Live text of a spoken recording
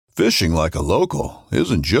Fishing like a local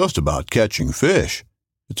isn't just about catching fish.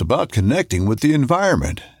 It's about connecting with the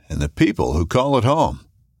environment and the people who call it home.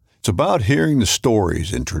 It's about hearing the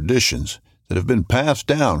stories and traditions that have been passed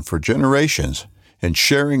down for generations and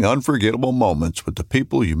sharing unforgettable moments with the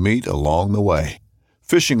people you meet along the way.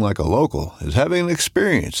 Fishing like a local is having an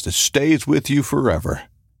experience that stays with you forever.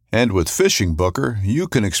 And with Fishing Booker, you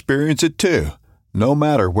can experience it too, no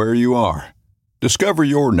matter where you are. Discover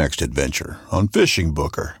your next adventure on Fishing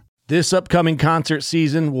Booker. This upcoming concert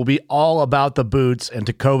season will be all about the boots, and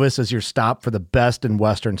Tecovas is your stop for the best in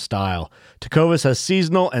Western style. Tecovas has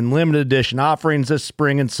seasonal and limited edition offerings this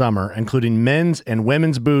spring and summer, including men's and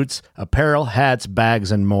women's boots, apparel, hats,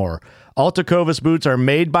 bags, and more. All Tecovas boots are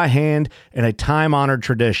made by hand in a time-honored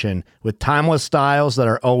tradition with timeless styles that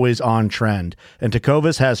are always on trend. And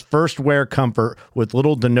Tecovas has first wear comfort with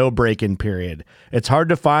little to no break-in period. It's hard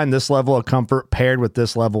to find this level of comfort paired with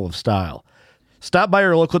this level of style. Stop by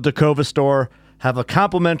your local Tecovas store, have a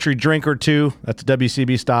complimentary drink or two, that's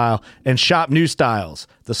WCB style, and shop new styles.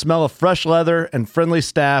 The smell of fresh leather and friendly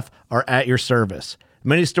staff are at your service.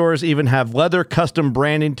 Many stores even have leather custom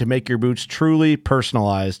branding to make your boots truly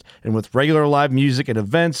personalized. And with regular live music and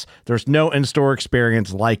events, there's no in-store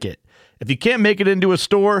experience like it. If you can't make it into a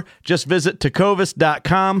store, just visit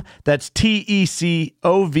tecovas.com. That's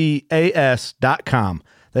TECOVAS.com.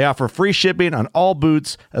 They offer free shipping on all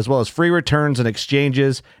boots, as well as free returns and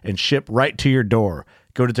exchanges, and ship right to your door.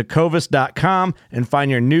 Go to tecovas.com and find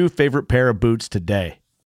your new favorite pair of boots today.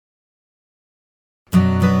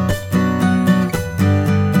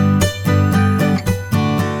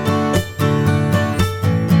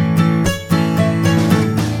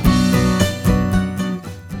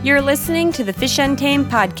 You're listening to the Fish Untamed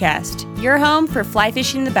podcast, your home for fly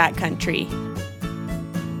fishing the backcountry.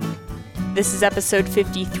 This is episode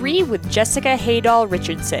 53 with Jessica Haydahl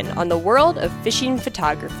Richardson on the world of fishing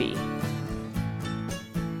photography.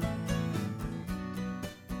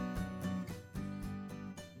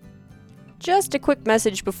 Just a quick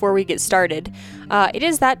message before we get started. It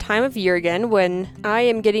is that time of year again when I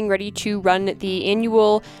am getting ready to run the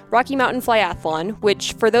annual Rocky Mountain Flyathlon,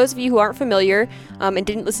 which for those of you who aren't familiar and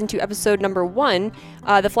didn't listen to episode number 1,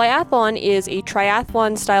 the Flyathlon is a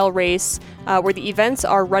triathlon style race where the events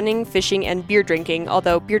are running, fishing, and beer drinking,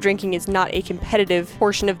 although beer drinking is not a competitive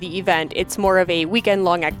portion of the event. It's more of a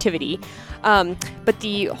weekend-long activity. But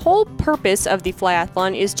the whole purpose of the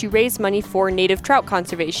Flyathlon is to raise money for native trout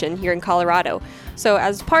conservation here in Colorado. So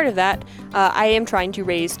as part of that, I am trying to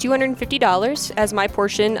raise $250 as my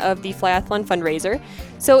portion of the Flyathlon fundraiser.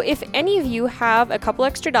 So if any of you have a couple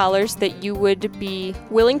extra dollars that you would be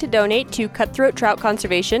willing to donate to cutthroat trout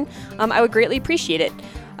conservation, I would greatly appreciate it.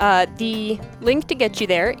 The link to get you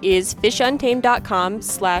there is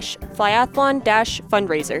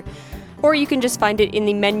fishuntamed.com/flyathlon-fundraiser. Or you can just find it in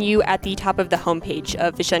the menu at the top of the homepage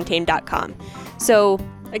of fishuntamed.com. So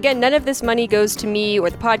again, none of this money goes to me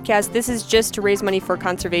or the podcast. This is just to raise money for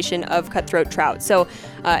conservation of cutthroat trout. So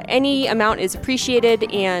any amount is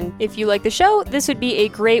appreciated. And if you like the show, this would be a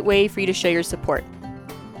great way for you to show your support.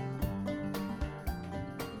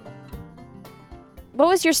 What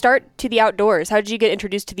was your start to the outdoors? How did you get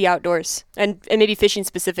introduced to the outdoors and maybe fishing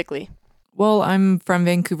specifically? Well, I'm from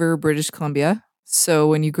Vancouver, British Columbia. So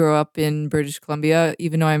when you grow up in British Columbia,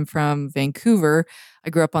 even though I'm from Vancouver, I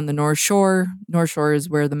grew up on the North Shore. North Shore is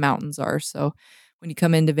where the mountains are. So when you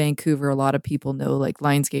come into Vancouver, a lot of people know like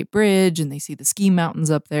Lionsgate Bridge and they see the ski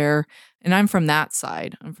mountains up there. And I'm from that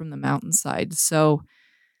side. I'm from the mountain side. So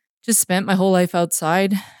just spent my whole life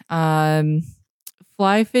outside.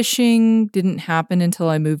 Fly fishing didn't happen until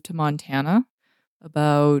I moved to Montana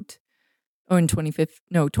in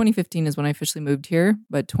 2015 is when I officially moved here,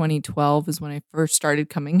 but 2012 is when I first started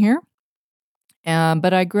coming here.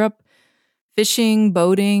 But I grew up fishing,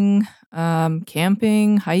 boating,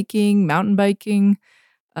 camping, hiking, mountain biking,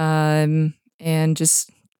 and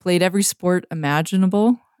just played every sport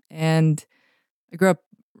imaginable. And I grew up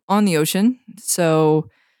on the ocean, so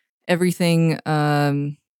everything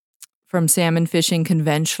from salmon fishing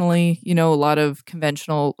conventionally, a lot of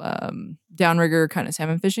conventional downrigger kind of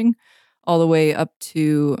salmon fishing, all the way up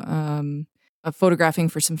to photographing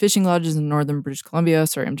for some fishing lodges in northern British Columbia.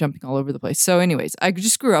 Sorry, I'm jumping all over the place. So anyways, I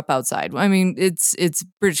just grew up outside. I mean, it's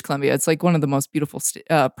British Columbia. It's like one of the most beautiful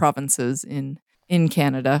provinces in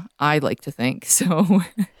Canada, I like to think. So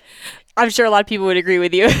I'm sure a lot of people would agree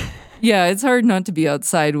with you. Yeah, it's hard not to be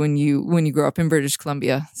outside when you grow up in British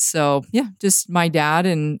Columbia. So yeah, just my dad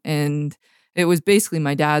and it was basically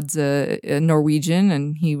my dad's a Norwegian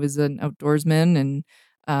and he was an outdoorsman and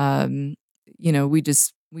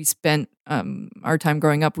we spent our time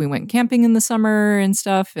growing up. We went camping in the summer and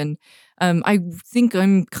stuff. And I think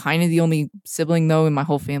I'm kind of the only sibling though in my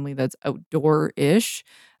whole family that's outdoor-ish.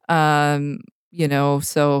 So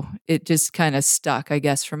it just kind of stuck, I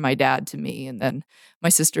guess, from my dad to me. And then my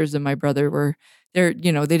sisters and my brother were there,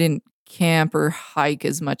 they didn't camp or hike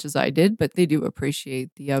as much as I did, but they do appreciate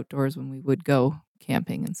the outdoors when we would go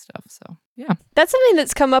camping and stuff. So, yeah. That's something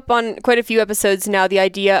that's come up on quite a few episodes now, the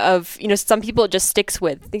idea of, some people it just sticks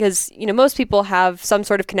with because, most people have some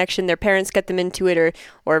sort of connection. Their parents get them into it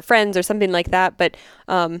or friends or something like that. But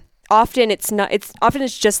often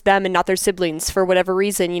it's just them and not their siblings for whatever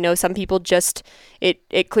reason. Some people just,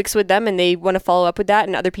 it clicks with them and they want to follow up with that.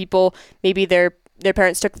 And other people, maybe their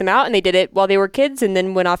parents took them out and they did it while they were kids and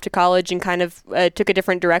then went off to college and kind of took a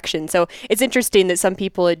different direction. So it's interesting that some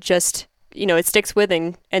people it just, it sticks with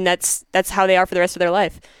and that's how they are for the rest of their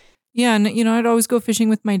life. Yeah. And, I'd always go fishing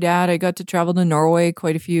with my dad. I got to travel to Norway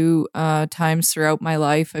quite a few times throughout my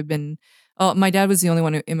life. My dad was the only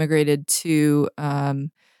one who immigrated he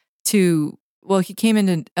came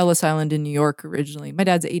into Ellis Island in New York originally. My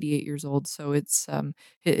dad's 88 years old. So it's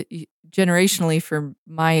generationally for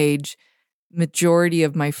my age, majority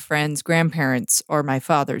of my friends' grandparents are my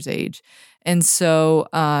father's age. And so,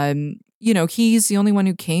 he's the only one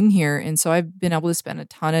who came here. And so I've been able to spend a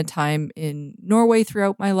ton of time in Norway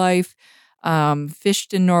throughout my life,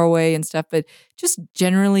 fished in Norway and stuff, but just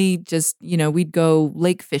generally we'd go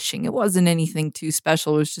lake fishing. It wasn't anything too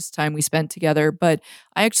special. It was just time we spent together. But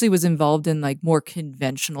I actually was involved in like more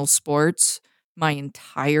conventional sports my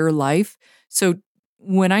entire life. So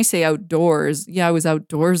when I say outdoors, I was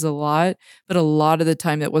outdoors a lot, but a lot of the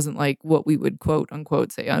time it wasn't like what we would quote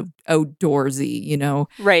unquote say outdoorsy,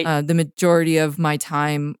 Right. The majority of my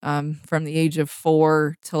time from the age of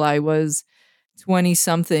 4 till I was 20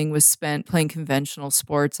 something was spent playing conventional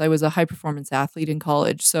sports. I was a high performance athlete in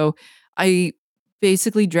college. So I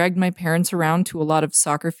basically dragged my parents around to a lot of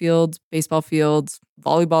soccer fields, baseball fields,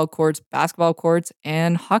 volleyball courts, basketball courts,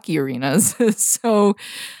 and hockey arenas. So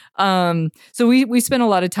we spent a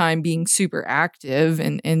lot of time being super active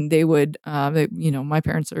and they would, my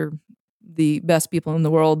parents are the best people in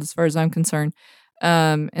the world as far as I'm concerned.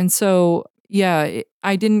 I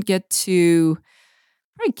didn't get to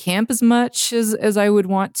probably camp as much as I would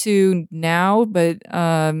want to now, but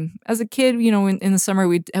as a kid, in the summer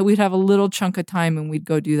we'd have a little chunk of time and we'd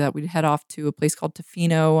go do that. We'd head off to a place called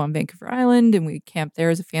Tofino on Vancouver Island and we'd camp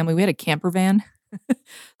there as a family. We had a camper van.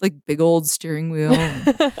 Like big old steering wheel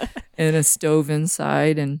and a stove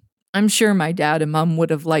inside. And I'm sure my dad and mom would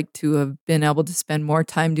have liked to have been able to spend more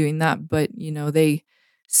time doing that. But, they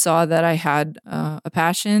saw that I had a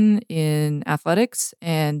passion in athletics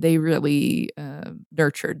and they really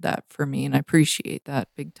nurtured that for me. And I appreciate that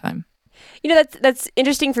big time. That's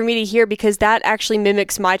interesting for me to hear because that actually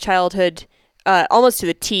mimics my childhood almost to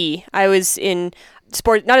the T. I was in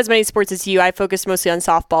sport, not as many sports as you. I focused mostly on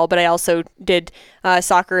softball, but I also did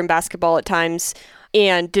soccer and basketball at times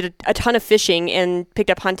and did a ton of fishing and picked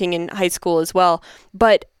up hunting in high school as well.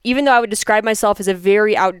 But even though I would describe myself as a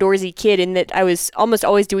very outdoorsy kid in that I was almost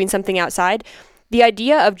always doing something outside, the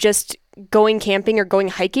idea of just going camping or going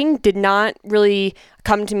hiking did not really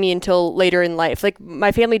come to me until later in life. Like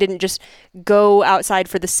my family didn't just go outside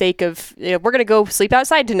for the sake of, we're going to go sleep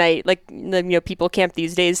outside tonight. Like, people camp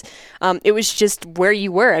these days. It was just where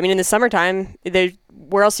you were. I mean, in the summertime,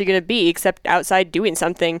 where else are you going to be except outside doing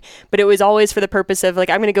something? But it was always for the purpose of like,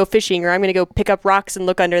 I'm going to go fishing or I'm going to go pick up rocks and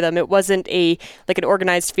look under them. It wasn't an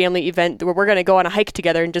organized family event where we're going to go on a hike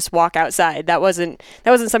together and just walk outside. That wasn't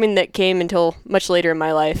something that came until much later in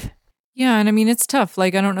my life. Yeah, and I mean it's tough.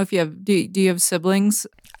 Like I don't know if you have do you have siblings?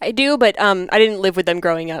 I do, but I didn't live with them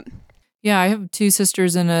growing up. Yeah, I have 2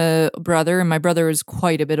 sisters and a brother, and my brother is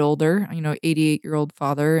quite a bit older. 88-year-old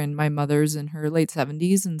father, and my mother's in her late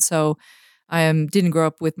 70s, and so I didn't grow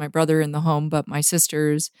up with my brother in the home, but my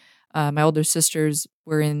sisters, my older sisters,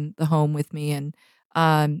 were in the home with me, and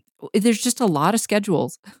there's just a lot of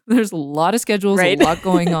schedules. There's a lot of schedules, right? A lot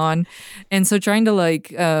going on, and so trying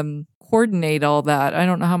to coordinate all that. I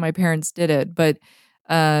don't know how my parents did it, but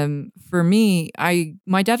for me,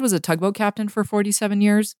 my dad was a tugboat captain for 47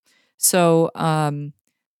 years. So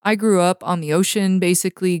I grew up on the ocean,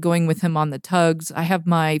 basically going with him on the tugs. I have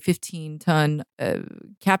my 15-ton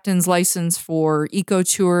captain's license for eco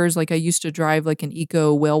tours. Like I used to drive like an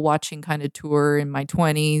eco whale watching kind of tour in my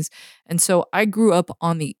 20s. And so I grew up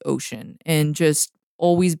on the ocean and just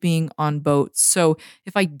always being on boats. So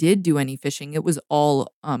if I did do any fishing, it was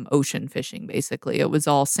all ocean fishing, basically. It was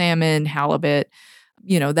all salmon, halibut,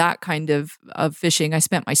 that kind of fishing. I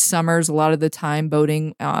spent my summers a lot of the time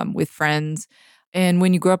boating with friends. And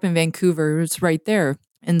when you grow up in Vancouver, it's right there.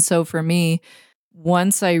 And so for me,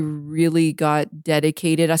 once I really got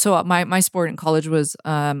dedicated, so my sport in college was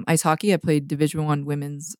ice hockey. I played Division I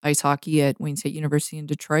women's ice hockey at Wayne State University in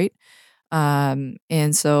Detroit.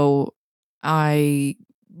 And so I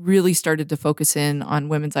really started to focus in on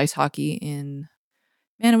women's ice hockey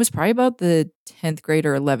it was probably about the 10th grade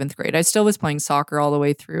or 11th grade. I still was playing soccer all the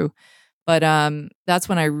way through. But that's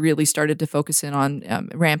when I really started to focus in on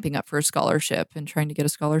ramping up for a scholarship and trying to get a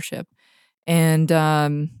scholarship. And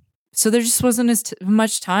so there just wasn't as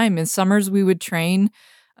much time. In summers, we would train.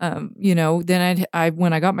 Then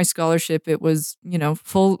when I got my scholarship, it was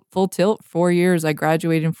full tilt. 4 years. I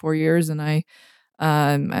graduated in 4 years, and I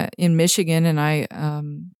in Michigan, and I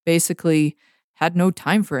basically had no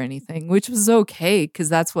time for anything, which was okay because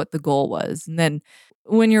that's what the goal was. And then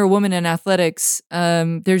when you're a woman in athletics,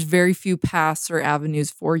 there's very few paths or avenues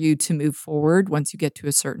for you to move forward once you get to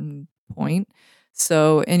a certain point.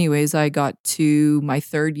 So anyways, I got to my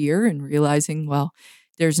 3rd year and realizing, well,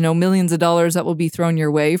 there's no millions of dollars that will be thrown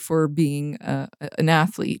your way for being an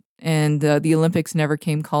athlete. And the Olympics never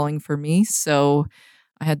came calling for me. So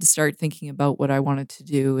I had to start thinking about what I wanted to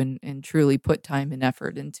do and truly put time and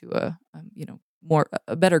effort into a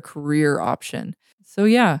better career option. So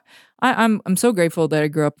yeah, I'm so grateful that I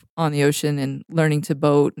grew up on the ocean and learning to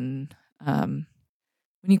boat. And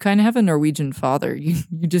when you kind of have a Norwegian father, you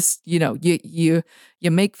just you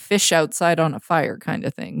make fish outside on a fire kind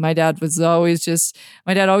of thing. My dad always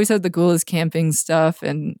had the coolest camping stuff,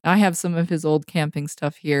 and I have some of his old camping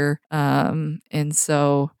stuff here. And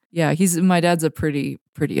so yeah, my dad's a pretty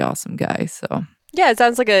awesome guy. So yeah, it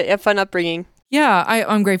sounds like a fun upbringing. Yeah,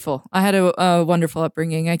 I'm grateful. I had a wonderful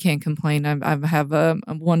upbringing. I can't complain. I have a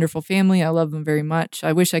wonderful family. I love them very much.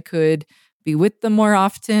 I wish I could be with them more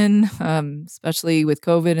often, especially with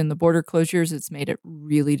COVID and the border closures. It's made it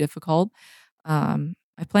really difficult.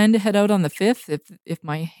 I plan to head out on the 5th if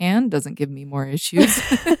my hand doesn't give me more issues,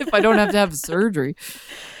 if I don't have to have surgery.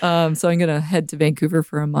 So I'm going to head to Vancouver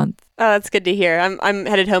for a month. Oh, that's good to hear. I'm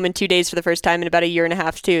headed home in 2 days for the first time in about a year and a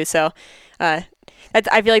half too. So I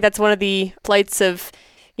feel like that's one of the plights of,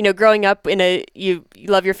 growing up you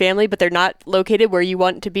love your family, but they're not located where you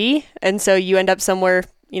want to be. And so you end up somewhere,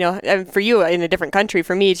 for you in a different country.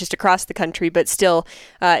 For me, it's just across the country, but still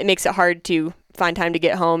it makes it hard to find time to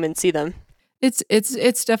get home and see them. It's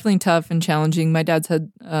definitely tough and challenging. My dad's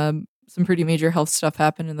had some pretty major health stuff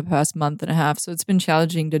happen in the past month and a half. So it's been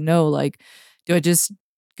challenging to know, like, do I just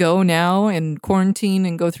go now and quarantine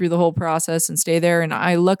and go through the whole process and stay there? And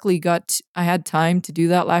I luckily I had time to do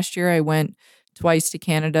that last year. I went twice to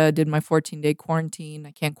Canada, did my 14-day quarantine.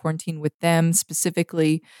 I can't quarantine with them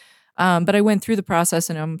specifically. But I went through the process,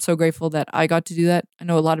 and I'm so grateful that I got to do that. I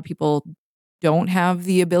know a lot of people don't have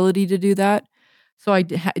the ability to do that. So I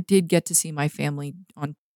did get to see my family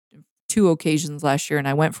on 2 occasions last year, and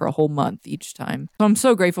I went for a whole month each time. So I'm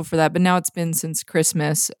so grateful for that. But now it's been since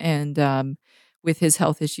Christmas, and with his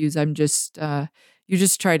health issues, I'm just you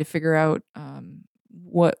just try to figure out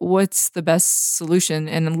what's the best solution.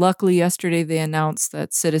 And luckily, yesterday they announced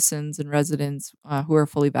that citizens and residents who are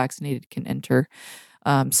fully vaccinated can enter.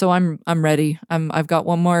 So I'm ready. I've got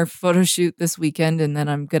one more photo shoot this weekend, and then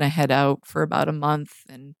I'm gonna head out for about a month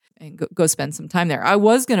and go spend some time there. I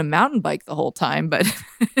was gonna mountain bike the whole time, but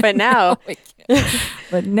now,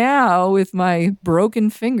 but now with my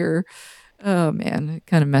broken finger, oh man, it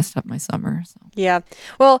kind of messed up my summer. So. Yeah.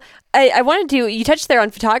 Well, I wanted to, you touched there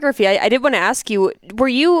on photography. I did want to ask you, were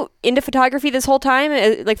you into photography this whole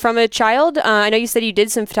time, like from a child? I know you said you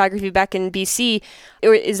did some photography back in BC.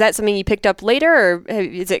 Is that something you picked up later, or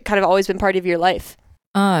has it kind of always been part of your life?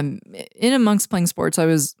 In amongst playing sports, I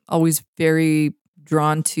was always very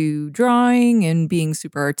drawn to drawing and being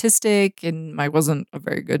super artistic, and I wasn't a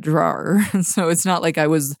very good drawer. So it's not like I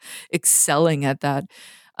was excelling at that.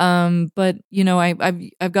 But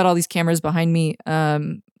I've got all these cameras behind me.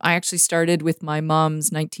 I actually started with my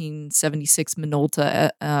mom's 1976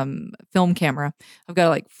 Minolta film camera. I've got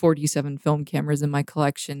like 47 film cameras in my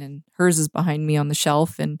collection, and hers is behind me on the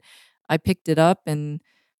shelf. And I picked it up and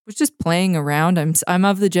was just playing around. I'm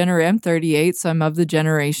of the I'm 38, so I'm of the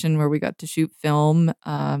generation where we got to shoot film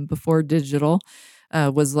before digital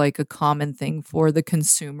was like a common thing for the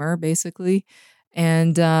consumer, basically.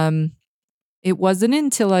 And it wasn't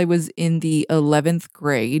until I was in the 11th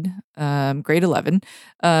grade, grade 11,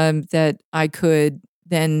 that I could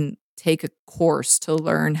then take a course to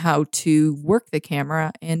learn how to work the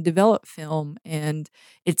camera and develop film. And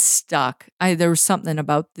it stuck. There was something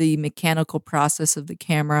about the mechanical process of the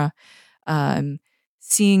camera,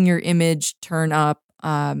 seeing your image turn up.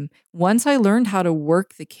 Once I learned how to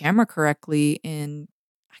work the camera correctly and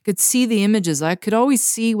I could see the images, I could always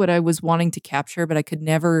see what I was wanting to capture, but I could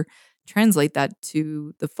never translate that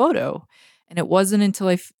to the photo. And it wasn't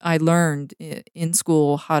until I learned in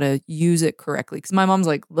school how to use it correctly. Because my mom's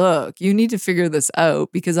like, look, you need to figure this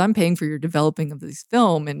out because I'm paying for your developing of this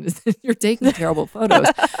film and you're taking terrible photos.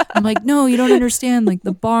 I'm like, no, you don't understand. Like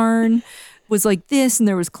the barn was like this and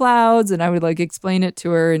there was clouds. And I would like explain it to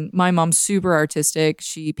her. And my mom's super artistic.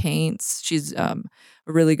 She paints. She's a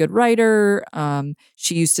really good writer.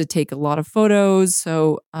 She used to take a lot of photos.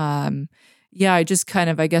 So yeah, I just kind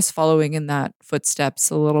of, I guess, following in that footsteps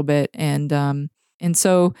a little bit. And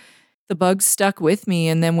so the bug stuck with me.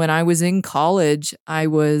 And then when I was in college, I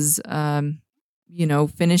was,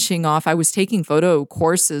 finishing off, I was taking photo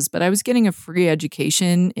courses, but I was getting a free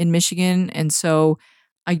education in Michigan. And so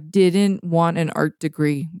I didn't want an art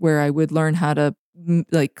degree where I would learn how to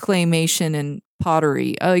like claymation and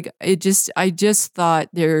pottery. I just thought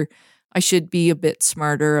I should be a bit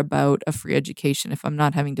smarter about a free education if I'm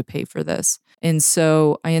not having to pay for this. And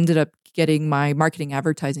so I ended up getting my marketing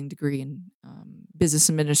advertising degree in business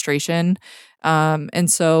administration. Or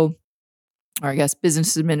I guess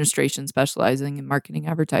business administration specializing in marketing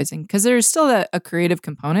advertising, because there's still a creative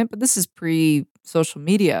component, but this is pre-social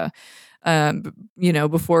media,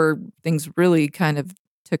 before things really kind of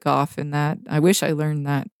took off in that. I wish I learned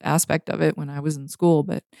that aspect of it when I was in school,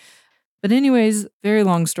 But anyways, very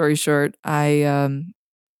long story short, I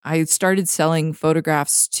started selling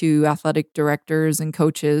photographs to athletic directors and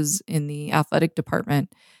coaches in the athletic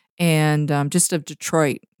department, and just of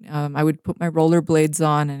Detroit. I would put my rollerblades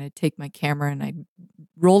on, and I'd take my camera and I'd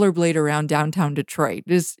rollerblade around downtown Detroit.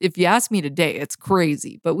 Just, if you ask me today, it's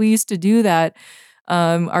crazy, but we used to do that.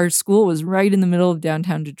 Our school was right in the middle of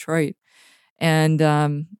downtown Detroit, and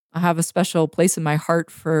I have a special place in my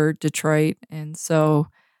heart for Detroit, and so.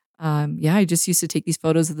 I just used to take these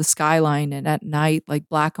photos of the skyline and at night, like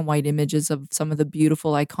black and white images of some of the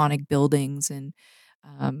beautiful iconic buildings and,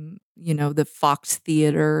 the Fox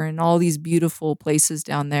Theater and all these beautiful places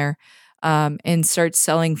down there, and start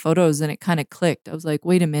selling photos. And it kind of clicked. I was like,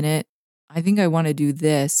 wait a minute, I think I want to do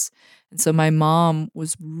this. And so my mom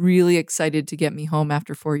was really excited to get me home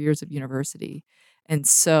after 4 years of university. And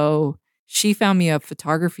so she found me a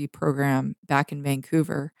photography program back in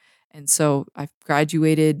Vancouver. And so I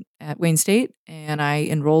graduated at Wayne State and I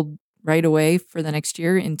enrolled right away for the next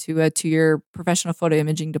year into a 2-year professional photo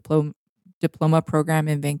imaging diploma program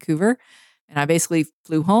in Vancouver. And I basically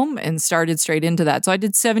flew home and started straight into that. So I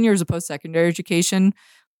did 7 years of post-secondary education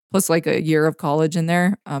plus like a year of college in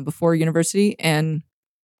there before university. And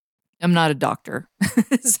I'm not a doctor.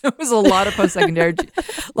 So it was a lot of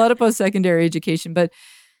post-secondary education. But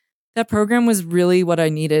that program was really what I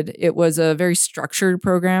needed. It was a very structured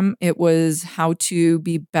program. It was how to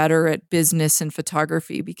be better at business and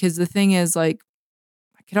photography, because the thing is, like,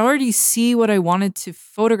 I could already see what I wanted to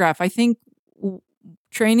photograph. I think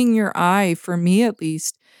training your eye, for me at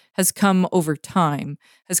least, has come over time,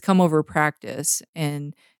 has come over practice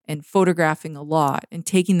and photographing a lot and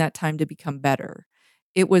taking that time to become better.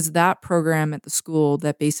 It was that program at the school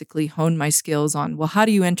that basically honed my skills on, well, how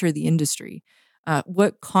do you enter the industry?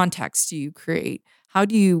 What context do you create? How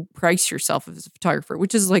do you price yourself as a photographer,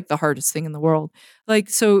 which is like the hardest thing in the world.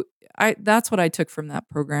 That's what I took from that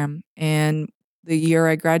program. And the year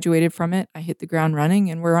I graduated from it, I hit the ground running,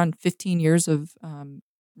 and we're on 15 years of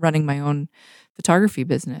running my own photography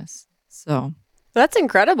business. So that's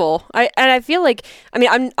incredible. I feel like, I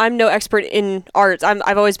mean, I'm no expert in arts.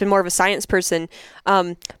 I've always been more of a science person.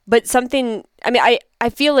 But something, I mean, I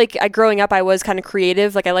feel like growing up, I was kind of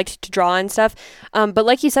creative. Like I liked to draw and stuff. But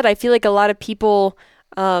like you said, I feel like a lot of people,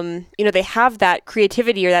 they have that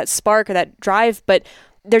creativity or that spark or that drive, but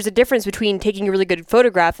there's a difference between taking a really good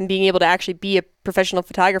photograph and being able to actually be a professional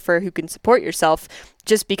photographer who can support yourself,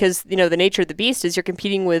 just because, the nature of the beast is you're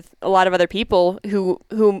competing with a lot of other people who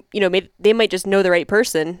they might just know the right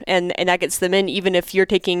person and that gets them in, even if you're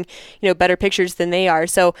taking, better pictures than they are.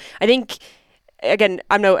 So I think, again,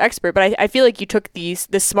 I'm no expert, but I feel like you took this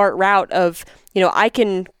smart route of, I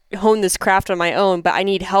can hone this craft on my own, but I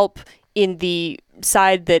need help in the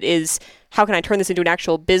side that is, how can I turn this into an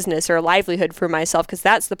actual business or a livelihood for myself? Because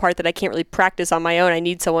that's the part that I can't really practice on my own. I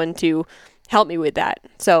need someone to help me with that.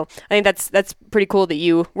 So I think that's pretty cool that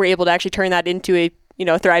you were able to actually turn that into a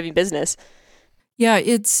thriving business. Yeah,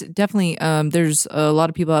 it's definitely, there's a lot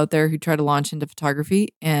of people out there who try to launch into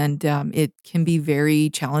photography, and it can be very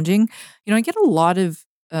challenging. I get a lot of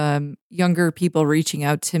younger people reaching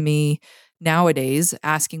out to me nowadays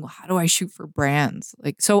asking, well, how do I shoot for brands?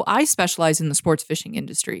 So I specialize in the sports fishing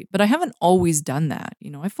industry, but I haven't always done that.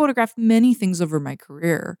 I photographed many things over my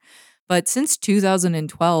career, but since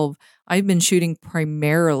 2012, I've been shooting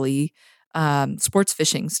primarily sports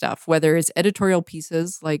fishing stuff, whether it's editorial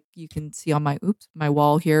pieces like you can see on my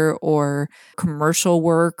wall here, or commercial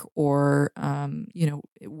work, or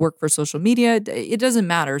work for social media. It doesn't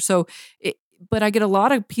matter. But I get a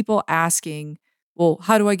lot of people asking, well,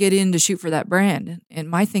 how do I get in to shoot for that brand? And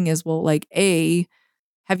my thing is, well, like,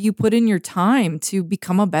 have you put in your time to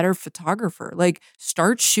become a better photographer? Like,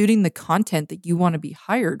 start shooting the content that you want to be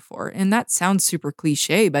hired for. And that sounds super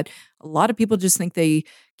cliche, but a lot of people just think they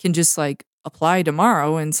can just like apply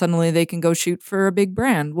tomorrow and suddenly they can go shoot for a big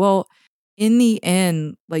brand. Well, in the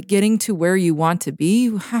end, like, getting to where you want to be,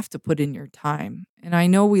 you have to put in your time. And I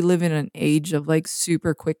know we live in an age of like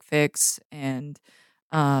super quick fix, and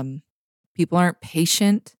people aren't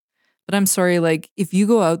patient. But I'm sorry, like, if you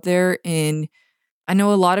go out there, and I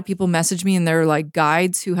know a lot of people message me and they're like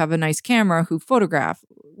guides who have a nice camera who photograph,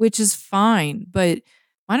 which is fine. But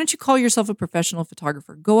why don't you call yourself a professional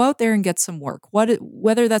photographer? Go out there and get some work.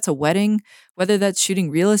 Whether that's a wedding, whether that's shooting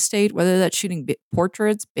real estate, whether that's shooting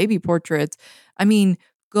portraits, baby portraits. I mean,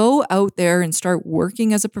 go out there and start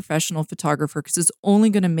working as a professional photographer, because it's only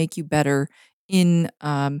going to make you better in,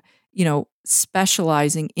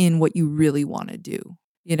 specializing in what you really want to do.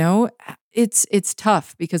 It's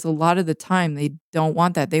tough because a lot of the time they don't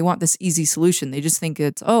want that. They want this easy solution. They just think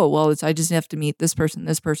I just have to meet this person,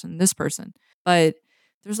 this person, this person. But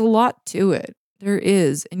there's a lot to it. There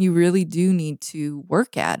is, and you really do need to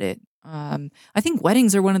work at it. I think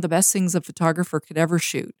weddings are one of the best things a photographer could ever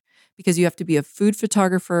shoot, because you have to be a food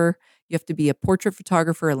photographer, you have to be a portrait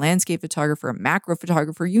photographer, a landscape photographer, a macro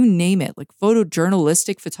photographer, you name it, like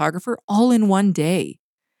photojournalistic photographer, all in one day.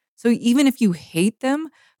 So even if you hate them,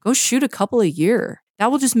 go shoot a couple a year.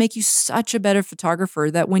 That will just make you such a better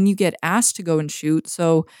photographer that when you get asked to go and shoot.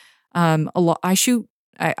 So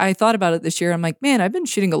I thought about it this year. I'm like, man, I've been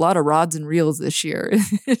shooting a lot of rods and reels this year.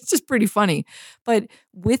 It's just pretty funny. But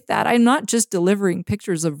with that, I'm not just delivering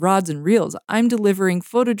pictures of rods and reels. I'm delivering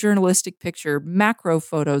photojournalistic picture, macro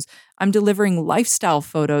photos. I'm delivering lifestyle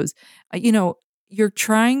photos. You're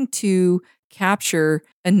trying to capture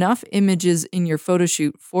enough images in your photo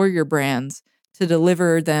shoot for your brands to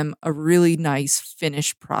deliver them a really nice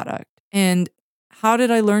finished product. And how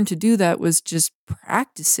did I learn to do that was just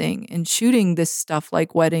practicing and shooting this stuff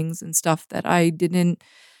like weddings and stuff that I didn't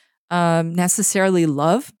necessarily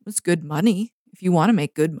love. It was good money. If you want to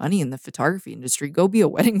make good money in the photography industry, go be a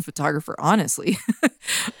wedding photographer, honestly.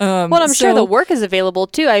 I'm sure the work is available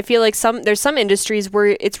too. I feel like there's some industries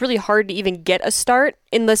where it's really hard to even get a start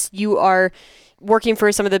unless you are working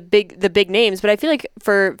for some of the big names. But I feel like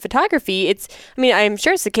for photography, I'm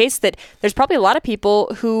sure it's the case that there's probably a lot of people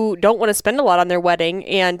who don't want to spend a lot on their wedding,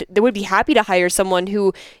 and they would be happy to hire someone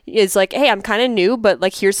who is like, hey, I'm kind of new, but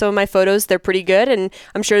like, here's some of my photos. They're pretty good. And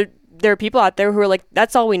I'm sure there are people out there who are like,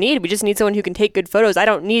 that's all we need. We just need someone who can take good photos. I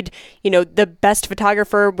don't need, the best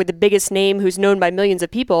photographer with the biggest name who's known by millions of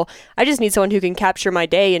people. I just need someone who can capture my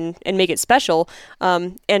day and make it special.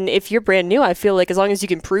 And if you're brand new, I feel like as long as you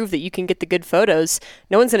can prove that you can get the good photos,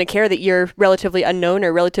 no one's going to care that you're relatively unknown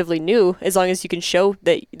or relatively new, as long as you can show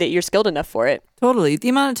that you're skilled enough for it. Totally. The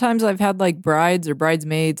amount of times I've had like brides or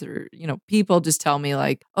bridesmaids or, people just tell me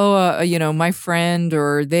like, my friend,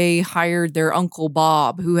 or they hired their Uncle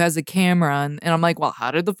Bob who has a camera. And I'm like, well, how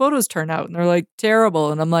did the photos turn out? And they're like,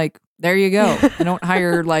 terrible. And I'm like, there you go. I don't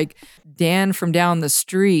hire like Dan from down the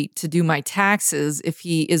street to do my taxes if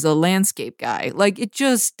he is a landscape guy. Like, it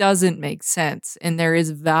just doesn't make sense. And there is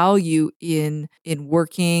value in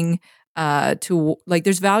working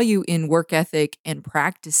there's value in work ethic and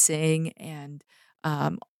practicing and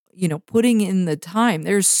putting in the time.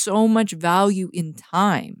 There's so much value in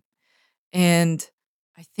time. And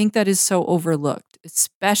I think that is so overlooked,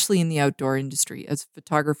 especially in the outdoor industry as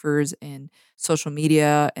photographers and social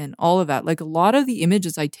media and all of that. Like, a lot of the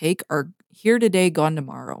images I take are here today, gone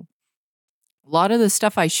tomorrow. A lot of the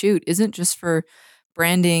stuff I shoot isn't just for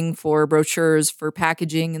branding, for brochures, for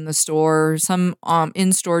packaging in the store, some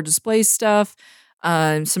in-store display stuff,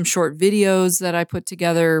 some short videos that I put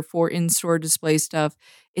together for in-store display stuff.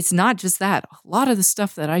 It's not just that. A lot of the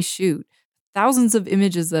stuff that I shoot, thousands of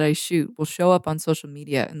images that I shoot, will show up on social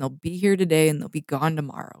media, and they'll be here today and they'll be gone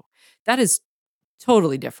tomorrow. That is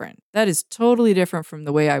totally different. That is totally different from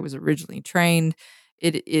the way I was originally trained.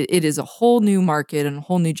 It is a whole new market and a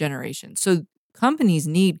whole new generation. So companies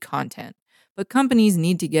need content, but companies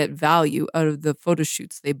need to get value out of the photo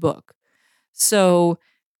shoots they book. So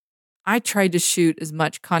I tried to shoot as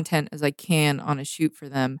much content as I can on a shoot for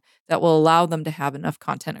them that will allow them to have enough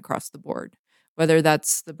content across the board, whether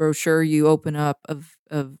that's the brochure you open up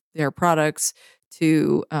of their products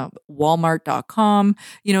to Walmart.com.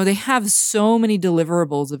 They have so many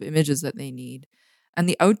deliverables of images that they need. And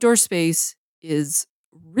the outdoor space is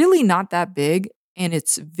really not that big, and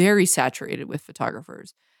it's very saturated with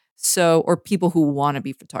photographers. So, or people who want to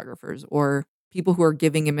be photographers, or people who are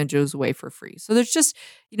giving images away for free. So there's just,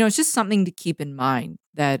 it's just something to keep in mind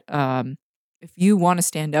that if you want to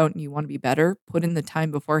stand out and you want to be better, put in the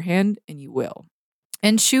time beforehand and you will.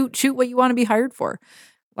 And shoot what you want to be hired for.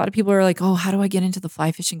 A lot of people are like, oh, how do I get into the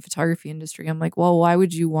fly fishing photography industry? I'm like, well, why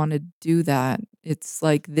would you want to do that? It's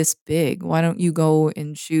like this big. Why don't you go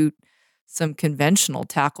and shoot some conventional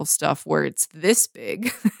tackle stuff where it's this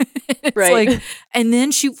big? It's Right. like, and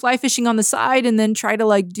then shoot fly fishing on the side, and then try to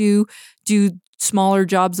like do smaller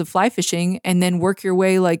jobs of fly fishing, and then work your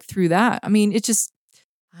way like through that. I mean, it just,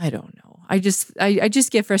 I don't know. I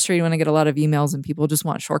just get frustrated when I get a lot of emails and people just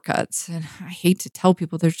want shortcuts. And I hate to tell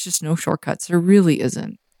people there's just no shortcuts. There really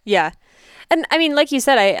isn't. Yeah. And I mean, like you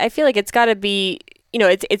said, I feel like it's got to be,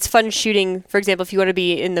 it's fun shooting. For example, if you want to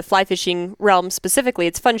be in the fly fishing realm specifically,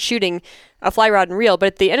 it's fun shooting a fly rod and reel. But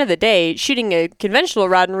at the end of the day, shooting a conventional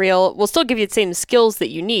rod and reel will still give you the same skills that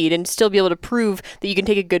you need and still be able to prove that you can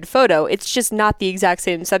take a good photo. It's just not the exact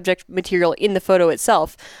same subject material in the photo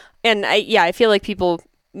itself. And I feel like people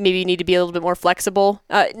maybe need to be a little bit more flexible.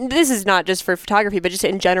 This is not just for photography, but just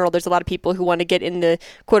in general, there's a lot of people who want to get in the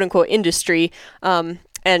quote unquote industry. And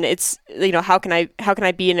it's, how can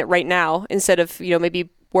I be in it right now instead of, maybe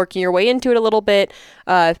working your way into it a little bit,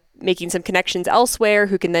 making some connections elsewhere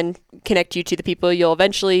who can then connect you to the people you'll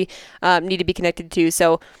eventually need to be connected to.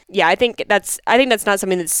 So yeah, I think that's not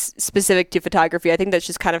something that's specific to photography. I think that's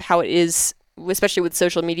just kind of how it is, especially with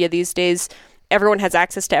social media these days. Everyone has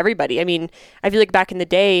access to everybody. I mean, I feel like back in the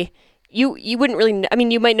day, you wouldn't really,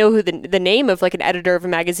 you might know who the name of like an editor of a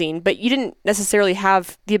magazine, but you didn't necessarily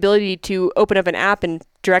have the ability to open up an app and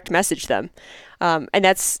direct message them. And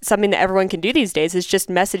that's something that everyone can do these days, is just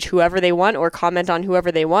message whoever they want or comment on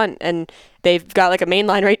whoever they want. And they've got like a main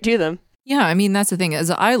line right to them. Yeah, I mean, that's the thing, is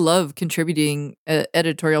I love contributing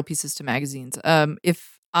editorial pieces to magazines.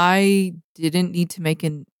 If I didn't need to make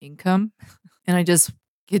an income and I just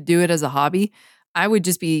could do it as a hobby, I would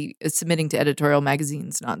just be submitting to editorial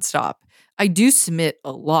magazines nonstop. I do submit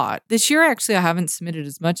a lot. This year, actually, I haven't submitted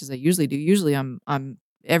as much as I usually do. Usually I'm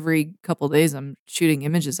every couple of days I'm shooting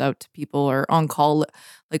images out to people, or on call,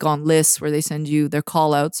 like on lists where they send you their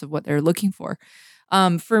call outs of what they're looking for.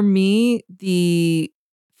 For me, the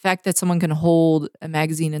fact that someone can hold a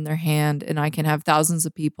magazine in their hand and I can have thousands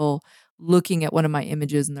of people looking at one of my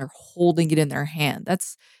images and they're holding it in their hand,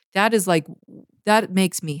 that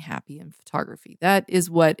makes me happy in photography. That is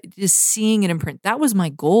what, just seeing it in print. That was my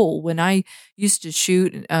goal when I used to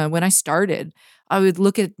shoot. When I started, I would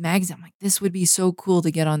look at magazines. I'm like, this would be so cool to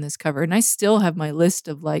get on this cover. And I still have my list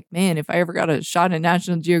of like, man, if I ever got a shot in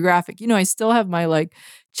National Geographic, I still have my like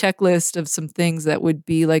checklist of some things that would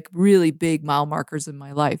be like really big mile markers in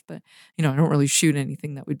my life. But, I don't really shoot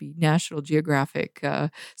anything that would be National Geographic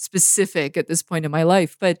specific at this point in my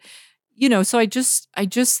life. But, so I just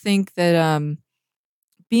think that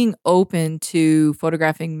being open to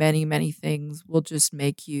photographing many, many things will just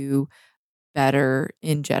make you better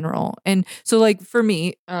in general. And so like for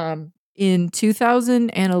me, in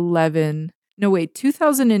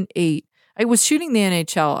 2008, I was shooting the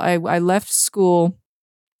NHL. I left school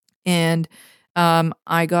and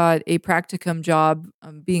I got a practicum job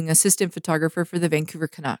being assistant photographer for the Vancouver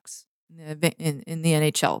Canucks in the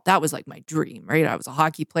NHL. That was like my dream, right? I was a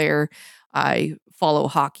hockey player. I follow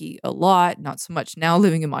hockey a lot, not so much now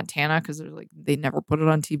living in Montana because they never put it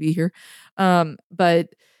on TV here. But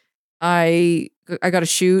I got a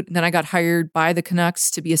shoot, and then I got hired by the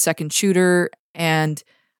Canucks to be a second shooter. And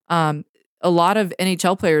a lot of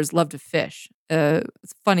NHL players love to fish.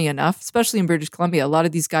 Funny enough, especially in British Columbia, a lot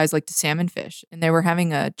of these guys like to salmon fish. And they were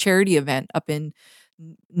having a charity event up in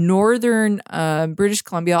northern British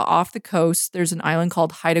Columbia off the coast. There's an island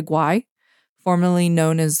called Haida Gwaii, formerly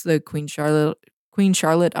known as the Queen Charlotte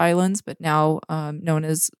Islands, but now known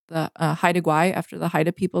as the Haida Gwaii after the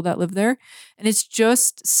Haida people that live there. And it's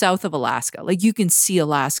just south of Alaska. Like you can see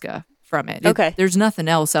Alaska from it. Okay. There's nothing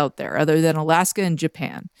else out there other than Alaska and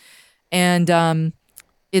Japan. And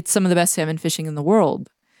it's some of the best salmon fishing in the world.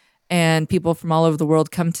 And people from all over the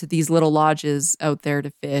world come to these little lodges out there to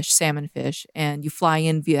fish, salmon fish. And you fly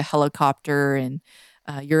in via helicopter, and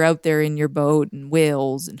you're out there in your boat, and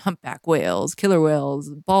whales and humpback whales, killer whales,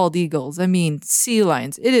 bald eagles. I mean, sea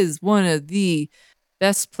lions. It is one of the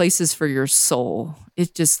best places for your soul.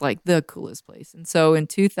 It's just like the coolest place. And so in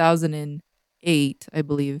 2008, I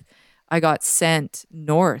believe, I got sent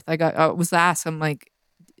north. I was asked, I'm like,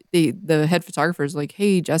 the head photographer is like,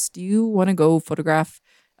 hey, Jess, do you want to go photograph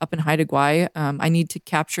up in Haida Gwaii? I need to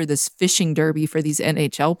capture this fishing derby for these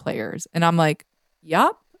NHL players. And I'm like,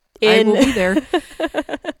 Yup. I will be there.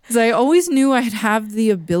 Because I always knew I'd have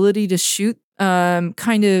the ability to shoot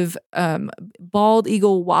kind of bald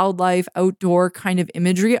eagle wildlife outdoor kind of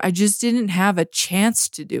imagery. I just didn't have a chance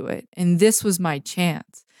to do it. And this was my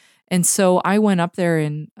chance. And so I went up there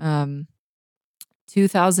in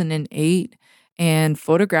 2008 and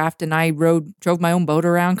photographed, and I drove my own boat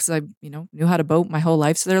around because I, knew how to boat my whole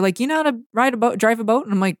life. So they're like, you know how to drive a boat?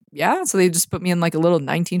 And I'm like, yeah. So they just put me in like a little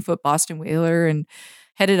 19-foot Boston whaler and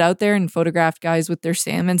headed out there and photographed guys with their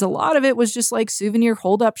salmons. A lot of it was just like souvenir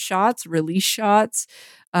hold-up shots, release shots,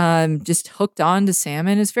 just hooked on to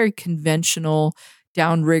salmon. It's very conventional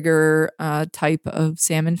downrigger type of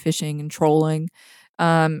salmon fishing and trolling.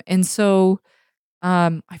 And so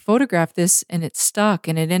I photographed this and it stuck,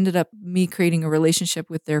 and it ended up me creating a relationship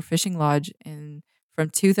with their fishing lodge. And from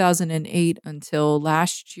 2008 until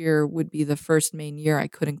last year would be the first main year I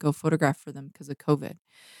couldn't go photograph for them because of COVID.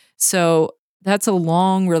 So that's a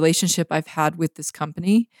long relationship I've had with this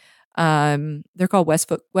company. They're called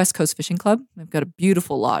West Coast Fishing Club. They've got a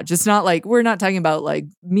beautiful lodge. It's not like, we're not talking about like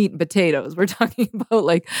meat and potatoes. We're talking about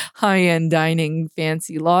like high-end dining,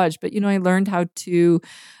 fancy lodge. But, I learned how to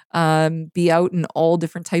be out in all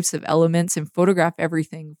different types of elements and photograph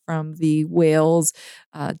everything from the whales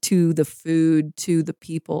to the food to the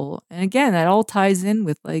people. And again, that all ties in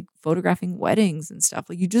with like photographing weddings and stuff.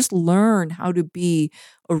 Like you just learn how to be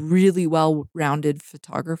a really well-rounded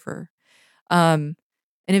photographer. And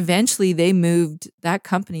eventually that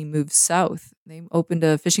company moved south. They opened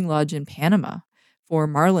a fishing lodge in Panama for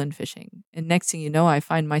marlin fishing. And next thing you know, I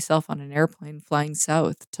find myself on an airplane flying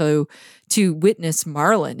south to witness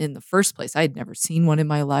marlin in the first place. I had never seen one in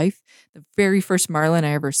my life. The very first marlin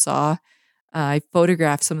I ever saw, I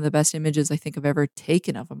photographed some of the best images I think I've ever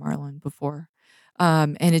taken of a marlin before.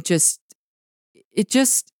 And it just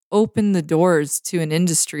opened the doors to an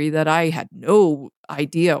industry that I had no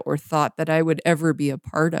idea or thought that I would ever be a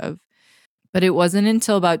part of. But it wasn't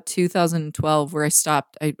until about 2012 where I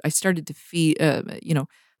stopped. I started to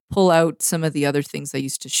pull out some of the other things I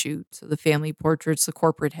used to shoot. So the family portraits, the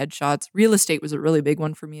corporate headshots. Real estate was a really big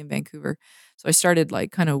one for me in Vancouver. So I started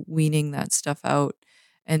like kind of weaning that stuff out.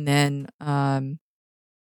 And then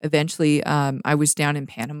eventually I was down in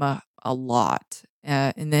Panama a lot.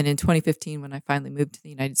 And then in 2015, when I finally moved to the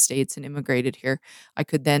United States and immigrated here, I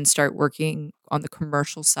could then start working on the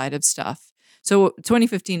commercial side of stuff. So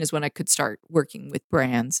 2015 is when I could start working with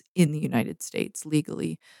brands in the United States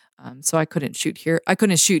legally. So I couldn't shoot here. I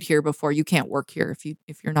couldn't shoot here before. You can't work here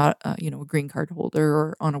if you're not a green card holder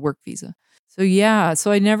or on a work visa. So yeah,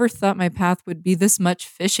 so I never thought my path would be this much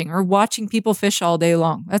fishing or watching people fish all day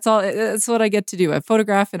long. That's all. That's what I get to do. I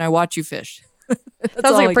photograph and I watch you fish.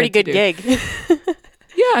 Sounds like a pretty good gig.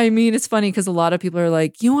 Yeah, I mean, it's funny because a lot of people are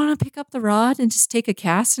like, you want to pick up the rod and just take a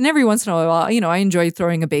cast? And every once in a while, I enjoy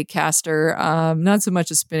throwing a bait caster, not so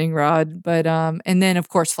much a spinning rod, but, and then of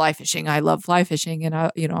course, fly fishing. I love fly fishing and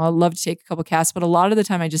I'll love to take a couple casts, but a lot of the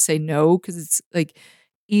time I just say no because it's like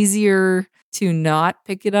easier to not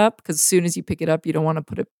pick it up because as soon as you pick it up, you don't want to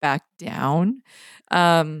put it back down.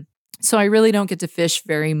 So I really don't get to fish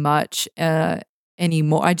very much,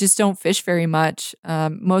 anymore. I just don't fish very much.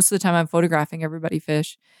 Most of the time I'm photographing everybody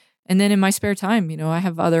fish. And then in my spare time, I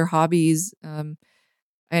have other hobbies.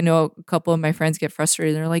 I know a couple of my friends get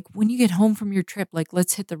frustrated. They're like, when you get home from your trip, like,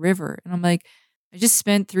 let's hit the river. And I'm like, I just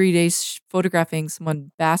spent 3 days photographing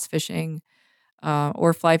someone bass fishing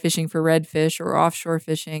or fly fishing for redfish or offshore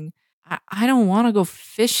fishing. I don't want to go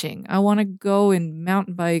fishing. I want to go and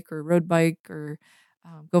mountain bike or road bike or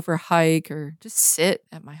go for a hike or just sit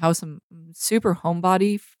at my house. I'm super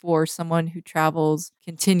homebody for someone who travels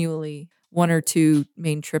continually 1 or 2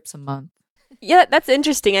 main trips a month. Yeah, that's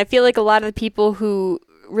interesting. I feel like a lot of the people who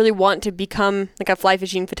really want to become like a fly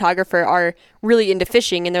fishing photographer are really into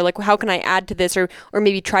fishing, and they're like, well, how can I add to this or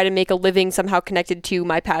maybe try to make a living somehow connected to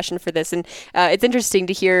my passion for this? And it's interesting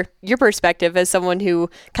to hear your perspective as someone who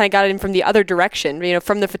kind of got in from the other direction,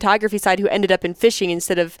 from the photography side, who ended up in fishing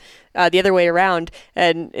instead of the other way around.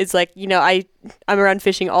 And it's like, I'm around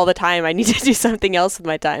fishing all the time. I need to do something else with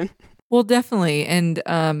my time. Well, definitely. And,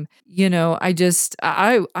 I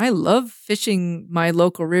love fishing my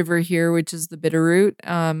local river here, which is the Bitterroot.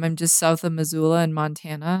 I'm just south of Missoula in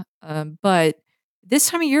Montana. But this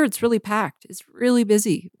time of year, it's really packed. It's really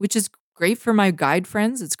busy, which is great for my guide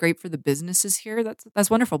friends. It's great for the businesses here. That's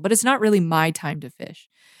wonderful. But it's not really my time to fish.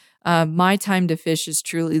 My time to fish is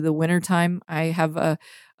truly the winter time. I have a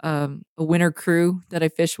winter crew that I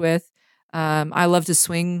fish with. I love to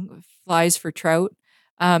swing flies for trout.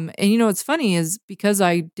 And what's funny is because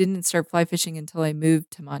I didn't start fly fishing until I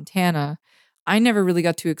moved to Montana, I never really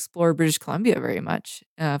got to explore British Columbia very much,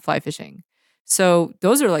 fly fishing. So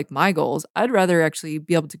those are like my goals. I'd rather actually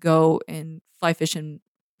be able to go and fly fish in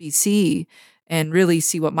BC and really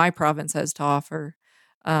see what my province has to offer.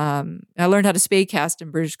 I learned how to spey cast in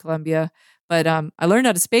British Columbia, but I learned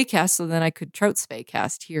how to spey cast so then I could trout spey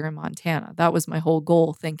cast here in Montana. That was my whole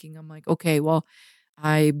goal. Thinking I'm like, okay, well,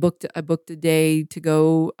 I booked a day to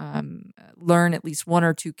go learn at least one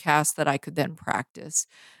or two casts that I could then practice,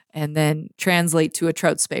 and then translate to a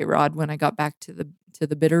trout spey rod when I got back to the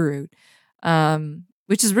Bitterroot,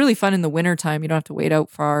 which is really fun in the wintertime. You don't have to wait out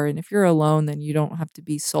far, and if you're alone, then you don't have to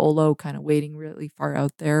be solo, kind of waiting really far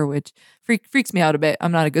out there, which freaks me out a bit.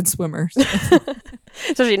 I'm not a good swimmer, so.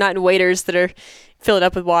 Especially not in waders that are filled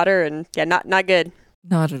up with water, and not good.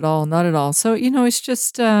 Not at all, not at all. So it's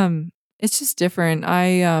just different.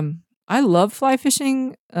 I love fly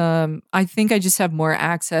fishing. I think I just have more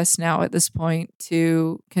access now at this point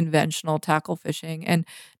to conventional tackle fishing, and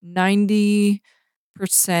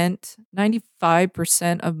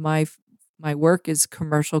 95% of my work is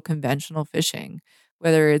commercial conventional fishing,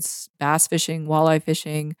 whether it's bass fishing, walleye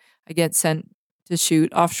fishing. I get sent to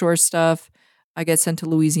shoot offshore stuff. I get sent to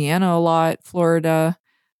Louisiana a lot, Florida,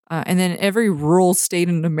 and then every rural state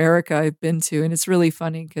in America I've been to. And it's really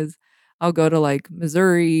funny because I'll go to like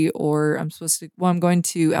Missouri, or I'm going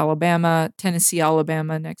to Alabama, Tennessee,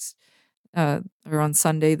 Alabama next, or on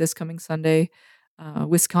Sunday, this coming Sunday,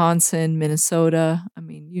 Wisconsin, Minnesota. I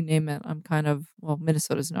mean, you name it.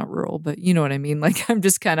 Minnesota's not rural, but you know what I mean? Like I'm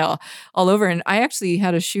just kind of all over. And I actually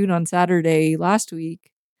had a shoot on Saturday last week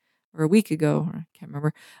or a week ago, I can't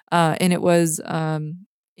remember. And it was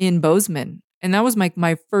in Bozeman. And that was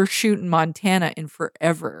my first shoot in Montana in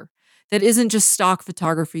forever. That isn't just stock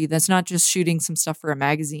photography. That's not just shooting some stuff for a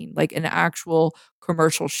magazine, like an actual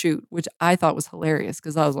commercial shoot, which I thought was hilarious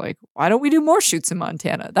because I was like, why don't we do more shoots in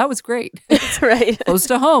Montana? That was great. That's right. Close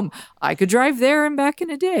to home. I could drive there and back in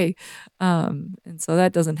a day. And so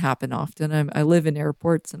that doesn't happen often. I live in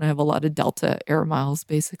airports and I have a lot of Delta air miles,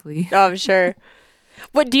 basically. Oh, I'm sure.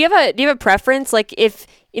 What do you have a preference? Like, if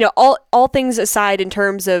all things aside, in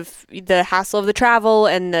terms of the hassle of the travel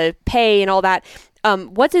and the pay and all that,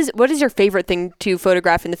 what is your favorite thing to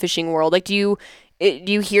photograph in the fishing world? Like, do you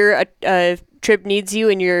hear a trip needs you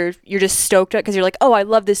and you're just stoked because you're like, oh, I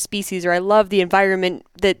love this species, or I love the environment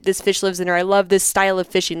that this fish lives in, or I love this style of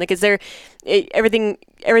fishing? Like, is there everything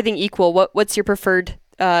equal? What's your preferred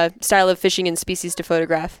style of fishing and species to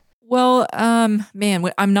photograph? Well, man,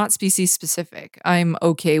 I'm not species specific. I'm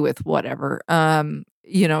okay with whatever. I'm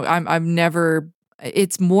never,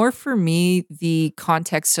 it's more for me the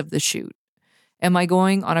context of the shoot. Am I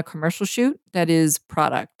going on a commercial shoot that is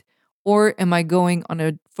product? Or am I going on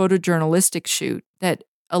a photojournalistic shoot that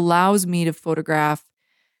allows me to photograph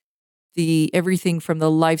everything from the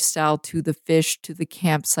lifestyle to the fish, to the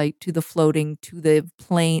campsite, to the floating, to the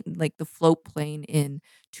plane, like the float plane in,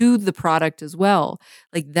 to the product as well.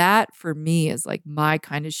 Like that for me is like my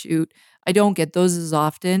kind of shoot. I don't get those as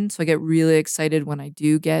often, so I get really excited when I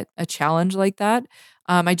do get a challenge like that.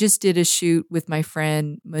 I just did a shoot with my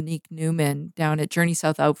friend Monique Newman down at Journey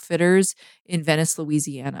South Outfitters in Venice,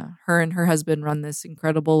 Louisiana. Her and her husband run this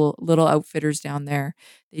incredible little outfitters down there.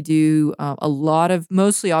 They do a lot of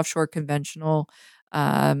mostly offshore conventional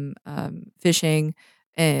fishing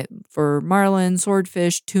for marlin,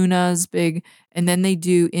 swordfish, tunas, big, and then they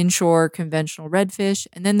do inshore conventional redfish,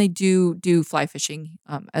 and then they do fly fishing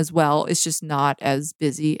as well. It's just not as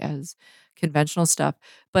busy as conventional stuff.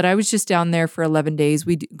 But I was just down there for 11 days.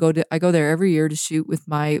 I go there every year to shoot with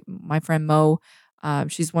my friend Mo.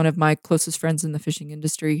 She's one of my closest friends in the fishing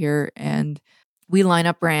industry here, and we line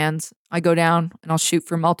up brands. I go down and I'll shoot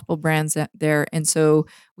for multiple brands there. And so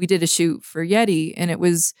we did a shoot for Yeti, and it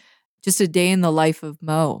was just a day in the life of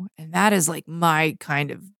Mo. And that is like my kind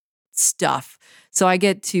of stuff. So I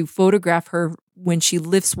get to photograph her when she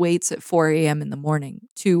lifts weights at 4 a.m. in the morning,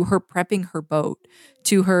 to her prepping her boat,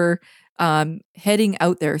 to her heading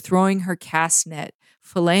out there, throwing her cast net,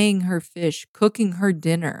 filleting her fish, cooking her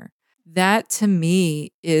dinner. That to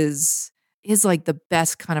me is like the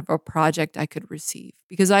best kind of a project I could receive,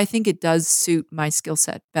 because I think it does suit my skill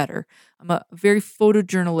set better. I'm a very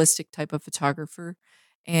photojournalistic type of photographer,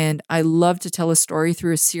 and I love to tell a story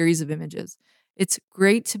through a series of images. It's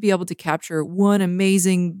great to be able to capture one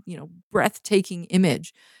amazing, breathtaking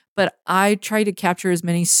image, but I try to capture as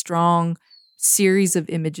many strong series of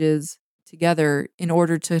images together in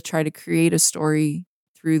order to try to create a story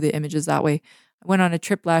through the images that way. I went on a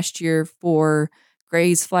trip last year for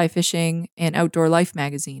Gray's Fly Fishing and Outdoor Life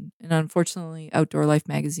magazine. And unfortunately, Outdoor Life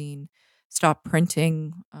magazine stopped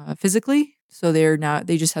printing physically. So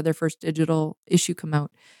they just had their first digital issue come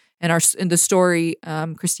out. And in the story,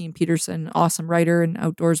 Christine Peterson, awesome writer and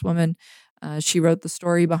outdoors woman, She wrote the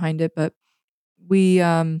story behind it, but we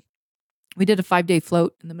did a 5-day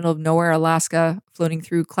float in the middle of nowhere, Alaska, floating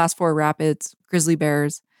through class 4 rapids, grizzly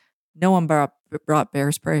bears. No one brought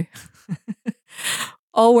bear spray.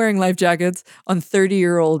 All wearing life jackets on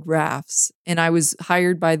 30-year-old rafts. And I was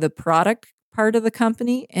hired by the product part of the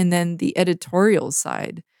company and then the editorial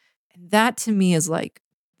side. And that to me is like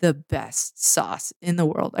the best sauce in the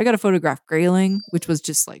world. I got to photograph grayling, which was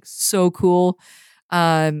just like so cool.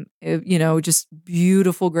 Just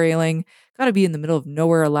beautiful grayling. Got to be in the middle of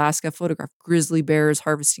nowhere, Alaska, photograph grizzly bears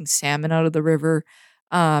harvesting salmon out of the river.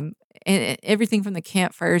 And everything from the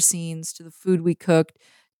campfire scenes to the food we cooked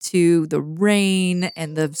to the rain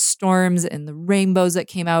and the storms and the rainbows that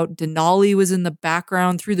came out. Denali was in the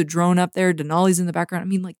background through the drone up there. Denali's in the background. I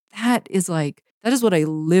mean, that is what I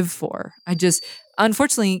live for.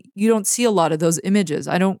 Unfortunately, you don't see a lot of those images.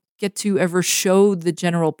 I don't get to ever show the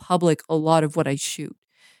general public a lot of what I shoot.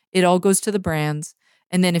 It all goes to the brands.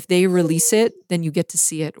 And then if they release it, then you get to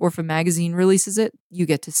see it. Or if a magazine releases it, you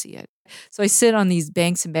get to see it. So I sit on these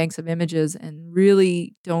banks and banks of images and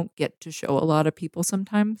really don't get to show a lot of people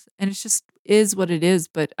sometimes. And it just is what it is.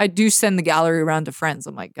 But I do send the gallery around to friends.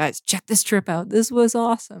 I'm like, guys, check this trip out. This was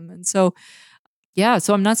awesome. And so,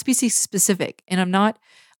 so I'm not species specific. And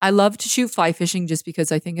I love to shoot fly fishing just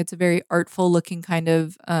because I think it's a very artful looking kind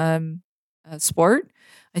of sport.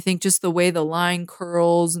 I think just the way the line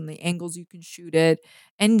curls and the angles you can shoot it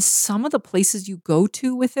and some of the places you go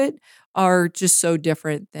to with it are just so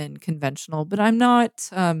different than conventional, but I'm not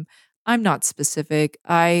specific.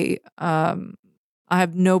 I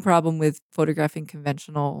have no problem with photographing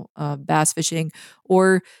conventional bass fishing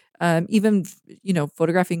or even,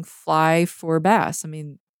 photographing fly for bass. I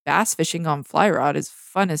mean, bass fishing on fly rod is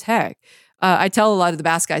fun as heck. I tell a lot of the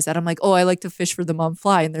bass guys that I'm like, oh, I like to fish for them on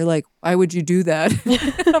fly. And they're like, why would you do that?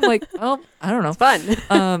 I'm like, well, I don't know. It's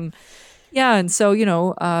fun. And so,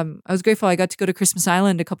 I was grateful I got to go to Christmas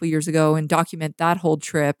Island a couple years ago and document that whole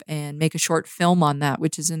trip and make a short film on that,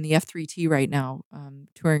 which is in the F3T right now,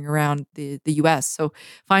 touring around the US. So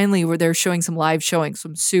finally, they're showing some live showings. So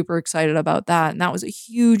I'm super excited about that. And that was a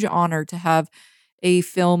huge honor to have a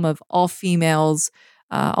film of all female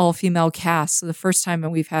cast. So the first time that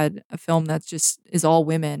we've had a film that just is all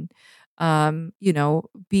women,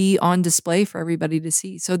 be on display for everybody to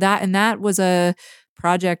see. So that was a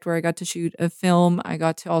project where I got to shoot a film. I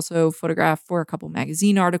got to also photograph for a couple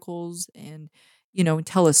magazine articles and,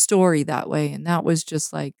 tell a story that way. And that was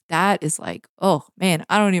just that is oh man,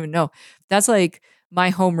 I don't even know. That's like my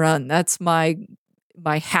home run. That's my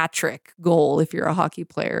hat trick goal. If you're a hockey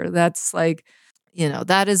player, that's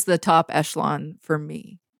that is the top echelon for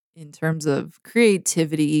me in terms of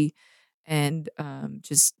creativity and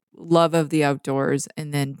just love of the outdoors.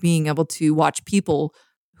 And then being able to watch people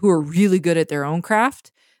who are really good at their own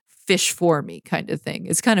craft fish for me kind of thing.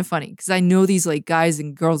 It's kind of funny because I know these guys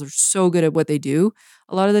and girls are so good at what they do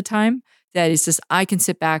a lot of the time that it's just I can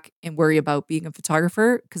sit back and worry about being a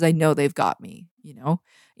photographer because I know they've got me, and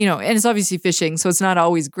it's obviously fishing, so it's not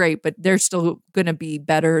always great, but they're still going to be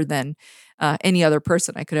better than any other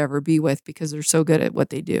person I could ever be with because they're so good at what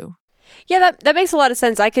they do. Yeah, that makes a lot of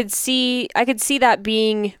sense. I could see that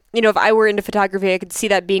being, if I were into photography, I could see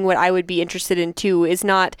that being what I would be interested in too. Is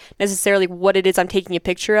not necessarily what it is I'm taking a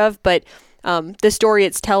picture of, but the story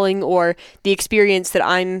it's telling or the experience that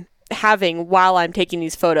I'm having while I'm taking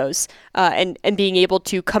these photos, and being able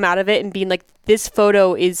to come out of it and being like, this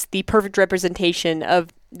photo is the perfect representation of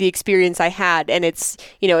the experience I had, and it's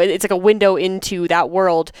it's like a window into that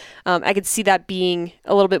world. I could see that being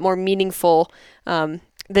a little bit more meaningful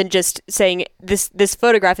than just saying this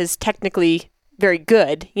photograph is technically very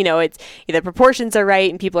good. It's the proportions are right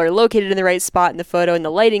and people are located in the right spot in the photo and the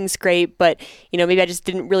lighting's great, but maybe I just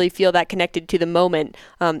didn't really feel that connected to the moment.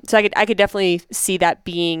 So I could definitely see that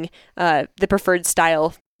being the preferred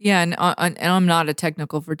style. Yeah, and I'm not a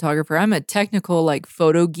technical photographer. I'm a technical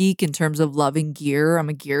photo geek in terms of loving gear. I'm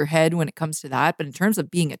a gearhead when it comes to that. But in terms of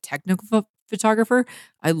being a technical photographer,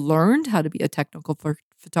 I learned how to be a technical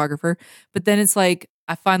photographer. But then it's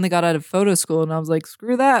I finally got out of photo school and I was like,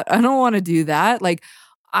 screw that. I don't want to do that.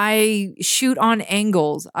 I shoot on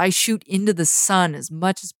angles. I shoot into the sun as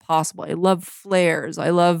much as possible. I love flares. I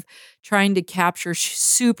love trying to capture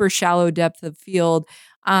super shallow depth of field.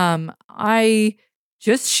 I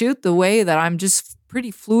just shoot the way that I'm just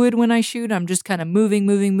pretty fluid when I shoot. I'm just kind of moving,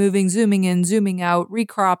 zooming in, zooming out,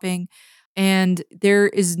 recropping. And there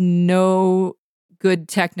is no good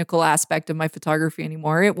technical aspect of my photography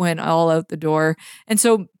anymore. It went all out the door. And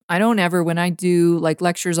so I don't ever, when I do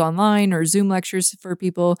lectures online or Zoom lectures for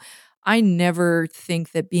people, I never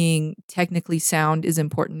think that being technically sound is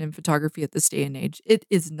important in photography at this day and age. It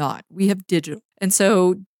is not. We have digital. And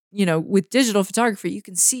so, with digital photography, you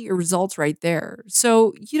can see your results right there.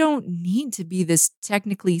 So you don't need to be this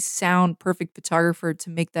technically sound, perfect photographer to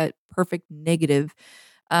make that perfect negative.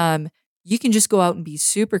 You can just go out and be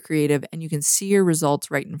super creative and you can see your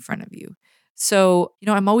results right in front of you. So,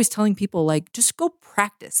 I'm always telling people like, just go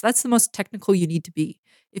practice. That's the most technical you need to be.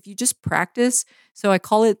 If you just practice, so I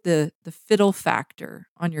call it the fiddle factor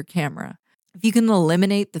on your camera. If you can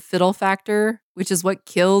eliminate the fiddle factor, which is what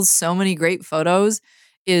kills so many great photos,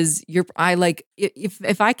 is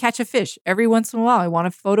if I catch a fish every once in a while, I want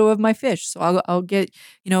a photo of my fish. So I'll get,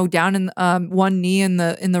 down in one knee in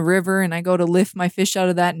the river and I go to lift my fish out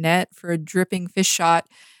of that net for a dripping fish shot.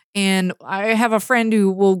 And I have a friend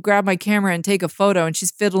who will grab my camera and take a photo and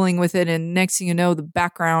she's fiddling with it. And next thing you know, the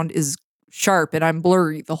background is sharp and I'm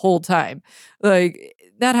blurry the whole time. Like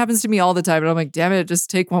that happens to me all the time. And I'm like, damn it, just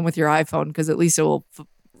take one with your iPhone because at least it will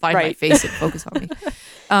find my face and focus on me.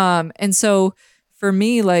 And so for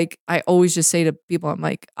me, like I always just say to people, I'm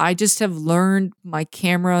like, I just have learned my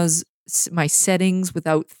cameras, my settings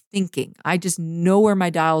without thinking. I just know where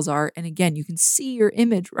my dials are. And again, you can see your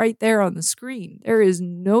image right there on the screen. There is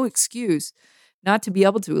no excuse not to be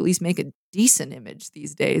able to at least make a decent image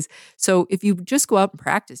these days. So if you just go out and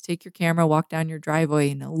practice, take your camera, walk down your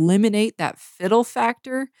driveway and eliminate that fiddle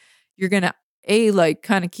factor, you're going to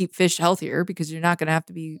kind of keep fish healthier because you're not going to have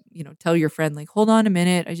to be, tell your friend like, hold on a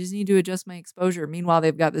minute, I just need to adjust my exposure. Meanwhile,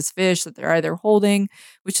 they've got this fish that they're either holding,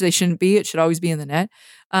 which they shouldn't be. It should always be in the net.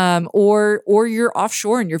 Or you're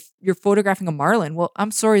offshore and you're photographing a marlin. Well,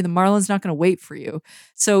 I'm sorry, the marlin's not going to wait for you.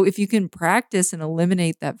 So if you can practice and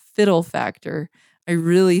eliminate that fiddle factor, I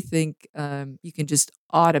really think you can just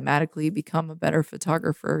automatically become a better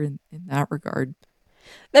photographer in that regard.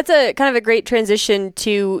 That's a kind of a great transition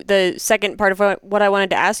to the second part of what I wanted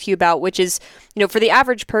to ask you about, which is, for the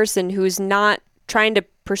average person who's not trying to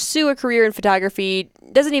pursue a career in photography,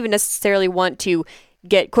 doesn't even necessarily want to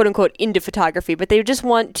get quote unquote into photography, but they just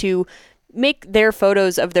want to make their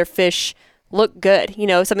photos of their fish look good,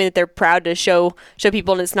 something that they're proud to show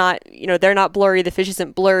people, and it's not, they're not blurry, the fish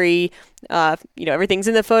isn't blurry, everything's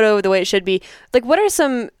in the photo the way it should be. Like, what are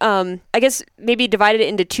some, I guess maybe divided it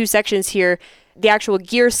into two sections here, the actual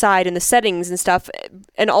gear side and the settings and stuff,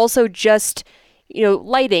 and also just,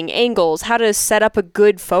 lighting, angles, how to set up a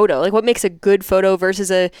good photo, like what makes a good photo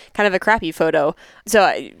versus a kind of a crappy photo.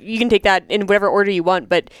 So you can take that in whatever order you want,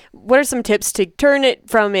 but what are some tips to turn it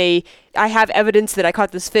from I have evidence that I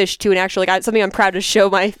caught this fish to an actual, something I'm proud to show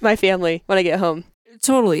my family when I get home?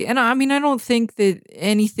 Totally. And I mean, I don't think that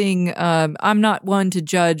anything, I'm not one to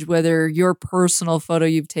judge whether your personal photo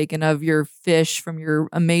you've taken of your fish from your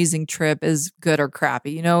amazing trip is good or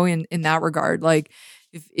crappy, in that regard. Like,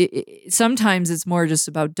 sometimes it's more just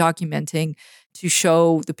about documenting to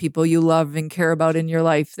show the people you love and care about in your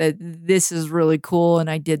life that this is really cool and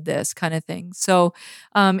I did this kind of thing. So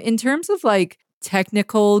in terms of like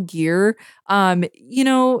technical gear,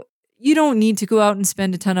 you don't need to go out and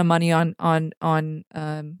spend a ton of money on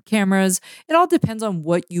cameras. It all depends on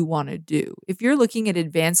what you want to do. If you're looking at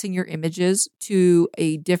advancing your images to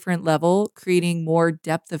a different level, creating more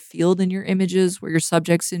depth of field in your images where your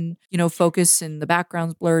subjects in, focus and the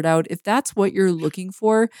background's blurred out, if that's what you're looking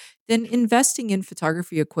for, then investing in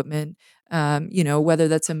photography equipment, whether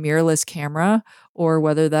that's a mirrorless camera or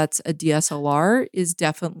whether that's a DSLR is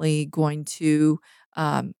definitely going to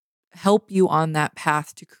help you on that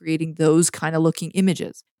path to creating those kind of looking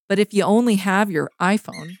images. But if you only have your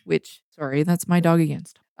iPhone, which, sorry, that's my dog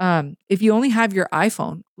against. If you only have your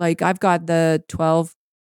iPhone, like I've got the 12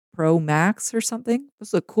 Pro Max or something. This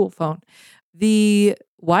is a cool phone. The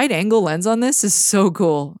wide angle lens on this is so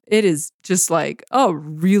cool. It is just like a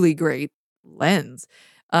really great lens.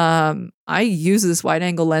 I use this wide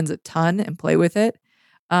angle lens a ton and play with it.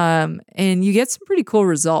 And you get some pretty cool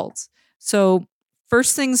results. So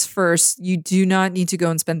first things first, you do not need to go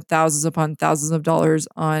and spend thousands upon thousands of dollars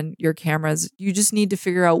on your cameras. You just need to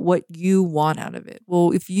figure out what you want out of it.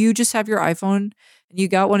 Well, if you just have your iPhone and you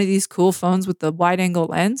got one of these cool phones with the wide angle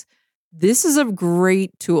lens, this is a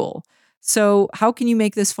great tool. So how can you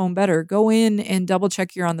make this phone better? Go in and double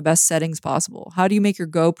check you're on the best settings possible. How do you make your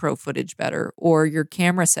GoPro footage better or your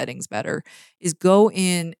camera settings better? Is go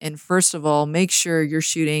in and first of all, make sure you're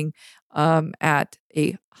shooting at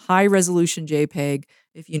a high resolution JPEG.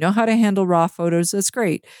 If you know how to handle raw photos, that's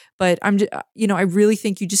great. But I really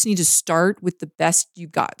think you just need to start with the best you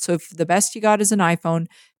got. So if the best you got is an iPhone,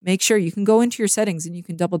 make sure you can go into your settings and you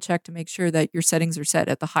can double check to make sure that your settings are set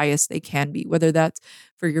at the highest they can be, whether that's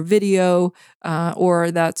for your video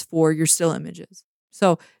or that's for your still images.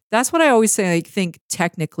 So that's what I always say. I think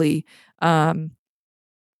technically,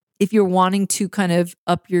 if you're wanting to kind of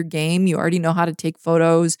up your game, you already know how to take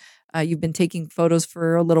photos. You've been taking photos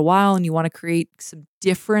for a little while and you want to create some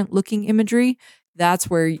different looking imagery. That's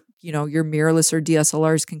where, your mirrorless or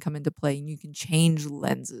DSLRs can come into play, and you can change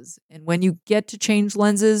lenses. And when you get to change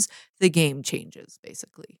lenses, the game changes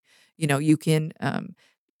basically. You can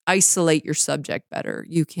isolate your subject better.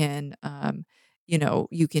 You can,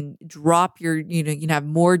 you can drop you can have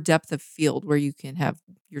more depth of field where you can have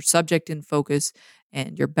your subject in focus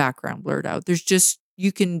and your background blurred out.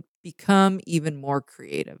 You can become even more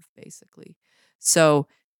creative, basically. So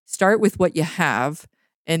start with what you have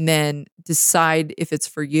and then decide if it's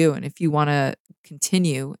for you. And if you want to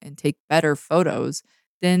continue and take better photos,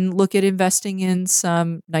 then look at investing in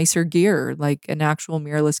some nicer gear, like an actual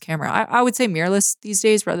mirrorless camera. I would say mirrorless these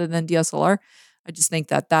days rather than DSLR. I just think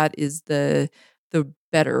that is the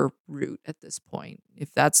better route at this point.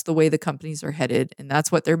 If that's the way the companies are headed and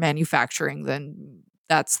that's what they're manufacturing, then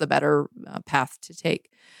that's the better path to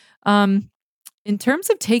take. In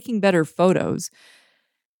terms of taking better photos,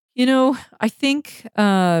 I think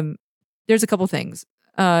there's a couple things.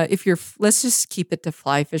 Let's just keep it to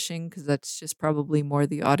fly fishing because that's just probably more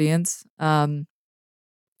the audience.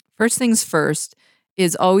 First things first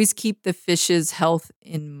is always keep the fish's health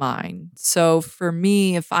in mind. So for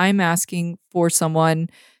me, if I'm asking for someone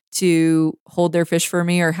to hold their fish for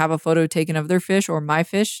me or have a photo taken of their fish or my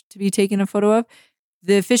fish to be taken a photo of,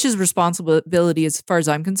 the fish's responsibility, as far as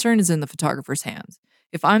I'm concerned, is in the photographer's hands.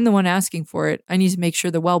 If I'm the one asking for it, I need to make sure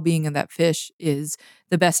the well-being of that fish is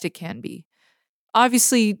the best it can be.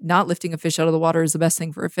 Obviously, not lifting a fish out of the water is the best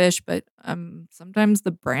thing for a fish, but sometimes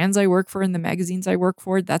the brands I work for and the magazines I work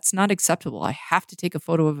for, that's not acceptable. I have to take a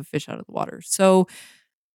photo of a fish out of the water. So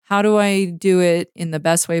how do I do it in the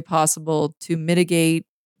best way possible to mitigate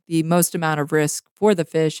the most amount of risk for the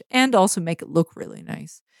fish and also make it look really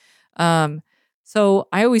nice? So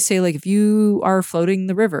I always say, like, if you are floating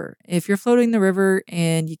the river,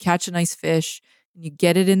 and you catch a nice fish and you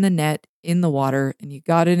get it in the net in the water and you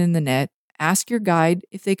got it in the net, ask your guide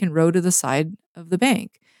if they can row to the side of the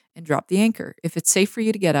bank and drop the anchor. If it's safe for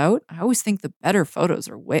you to get out, I always think the better photos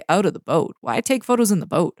are way out of the boat. Why take photos in the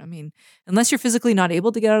boat? I mean, unless you're physically not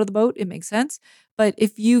able to get out of the boat, it makes sense. But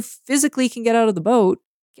if you physically can get out of the boat,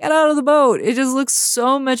 get out of the boat. It just looks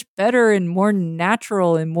so much better and more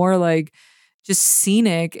natural and more like just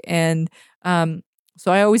scenic. And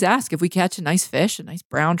so I always ask, if we catch a nice fish, a nice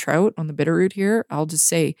brown trout on the Bitterroot here, I'll just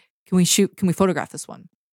say, can we photograph this one?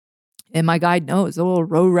 And my guide knows. They'll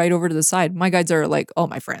row right over to the side. My guides are like all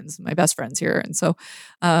my friends, my best friends here. And so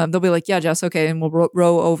they'll be like, yeah, Jess, okay. And we'll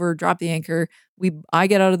row over, drop the anchor. I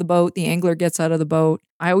get out of the boat. The angler gets out of the boat.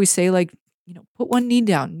 I always say, like, put one knee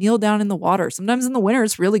down, kneel down in the water. Sometimes in the winter,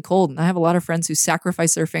 it's really cold. And I have a lot of friends who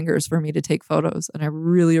sacrifice their fingers for me to take photos. And I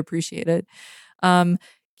really appreciate it.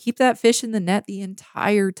 Keep that fish in the net the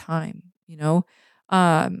entire time,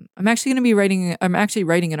 I'm actually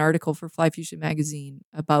writing an article for Fly Fishing Magazine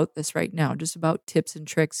about this right now, just about tips and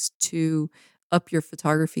tricks to up your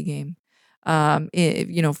photography game,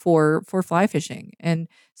 for fly fishing. And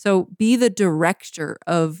so be the director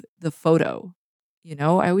of the photo.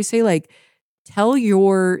 I always say, like, tell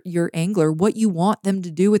your angler what you want them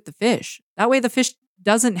to do with the fish. That way the fish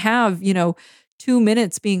doesn't have, 2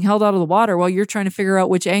 minutes being held out of the water while you're trying to figure out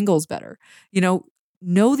which angle is better.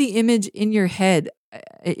 Know the image in your head,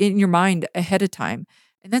 in your mind ahead of time.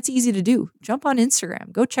 And that's easy to do. Jump on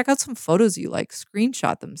Instagram, go check out some photos you like,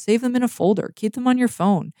 screenshot them, save them in a folder, keep them on your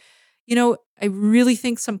phone. I really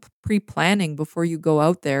think some pre-planning before you go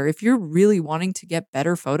out there. If you're really wanting to get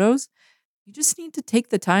better photos, you just need to take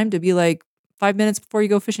the time to be like, 5 minutes before you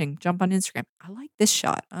go fishing, jump on Instagram. I like this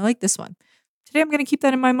shot. I like this one. Today, I'm going to keep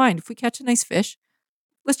that in my mind. If we catch a nice fish,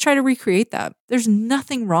 let's try to recreate that. There's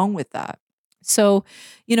nothing wrong with that. So,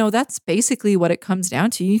 that's basically what it comes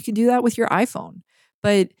down to. You can do that with your iPhone.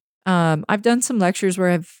 But I've done some lectures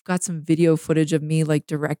where I've got some video footage of me like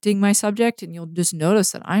directing my subject, and you'll just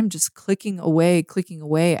notice that I'm just clicking away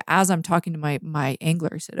as I'm talking to my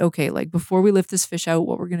angler. I said, okay, like, before we lift this fish out,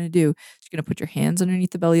 what we're going to do is you're going to put your hands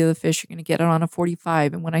underneath the belly of the fish. You're going to get it on a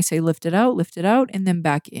 45. And when I say lift it out, and then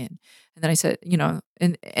back in. And then I said,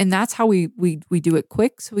 and that's how we do it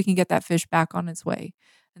quick so we can get that fish back on its way.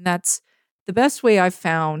 And that's the best way I've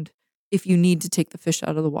found if you need to take the fish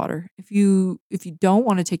out of the water. If you don't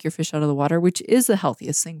want to take your fish out of the water, which is the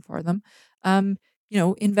healthiest thing for them,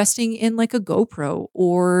 investing in like a GoPro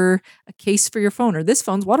or a case for your phone, or this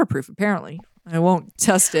phone's waterproof apparently. I won't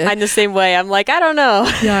test it. I'm the same way. I'm like, I don't know.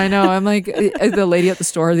 Yeah, I know. I'm like, the lady at the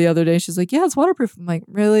store the other day, she's like, yeah, it's waterproof. I'm like,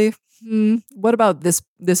 really? What about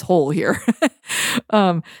this hole here?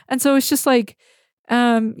 And so it's just like,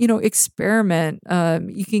 experiment.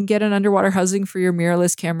 You can get an underwater housing for your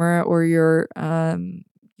mirrorless camera or your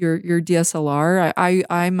DSLR.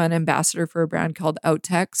 I'm an ambassador for a brand called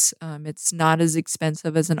Outtex. It's not as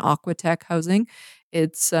expensive as an Aquatech housing.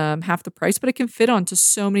 It's half the price, but it can fit onto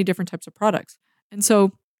so many different types of products. And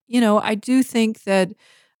so, I do think that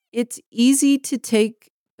it's easy to take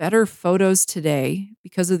better photos today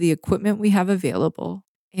because of the equipment we have available.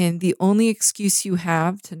 And the only excuse you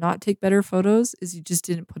have to not take better photos is you just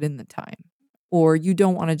didn't put in the time, or you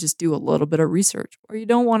don't want to just do a little bit of research, or you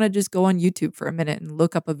don't want to just go on YouTube for a minute and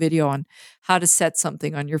look up a video on how to set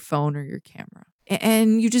something on your phone or your camera.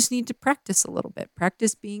 And you just need to practice a little bit.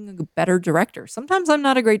 Practice being a better director. Sometimes I'm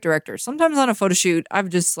not a great director. Sometimes on a photo shoot, I've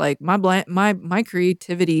just like my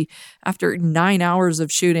creativity after 9 hours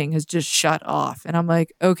of shooting has just shut off. And I'm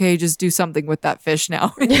like, okay, just do something with that fish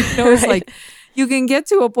now. It's like you can get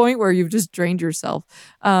to a point where you've just drained yourself.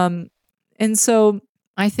 And so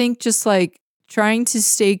I think just like trying to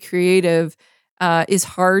stay creative is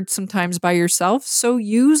hard sometimes by yourself. So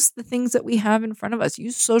use the things that we have in front of us.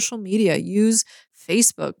 Use social media, use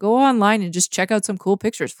Facebook, go online and just check out some cool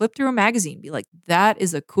pictures. Flip through a magazine, be like, that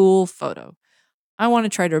is a cool photo. I want to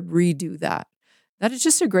try to redo that. That is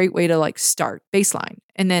just a great way to like start baseline.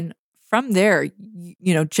 And then from there,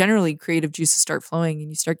 generally creative juices start flowing and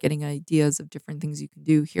you start getting ideas of different things you can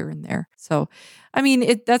do here and there. So, I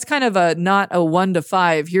mean, that's kind of not a 1 to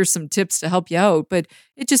 5. Here's some tips to help you out, but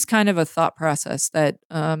it's just kind of a thought process that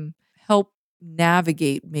help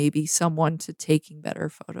navigate maybe someone to taking better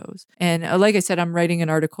photos. And like I said, I'm writing an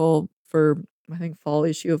article for, I think, fall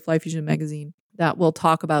issue of Fly Fusion magazine that will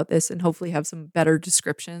talk about this and hopefully have some better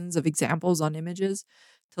descriptions of examples on images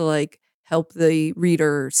to like help the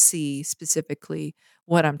reader see specifically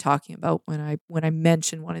what I'm talking about when I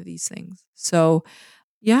mention one of these things. So,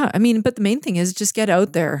 yeah, I mean, but the main thing is just get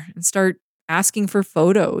out there and start asking for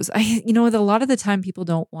photos. A lot of the time people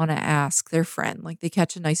don't want to ask their friend, like they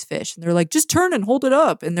catch a nice fish and they're like, just turn and hold it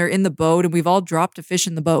up. And they're in the boat and we've all dropped a fish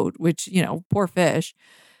in the boat, which, poor fish.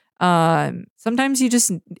 Sometimes you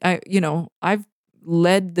just, I've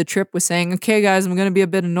led the trip with saying, okay, guys, I'm going to be a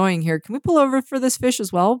bit annoying here. Can we pull over for this fish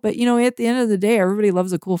as well? But, at the end of the day, everybody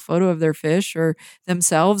loves a cool photo of their fish or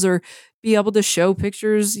themselves or be able to show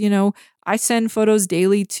pictures. I send photos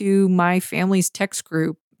daily to my family's text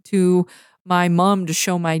group, to my mom to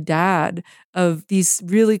show my dad of these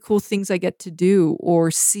really cool things I get to do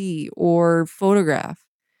or see or photograph.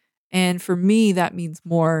 And for me, that means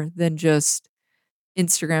more than just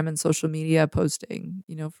Instagram and social media posting.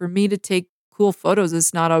 For me to take cool photos,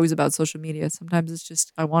 it's not always about social media. Sometimes it's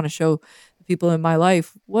just I want to show the people in my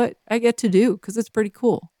life what I get to do because it's pretty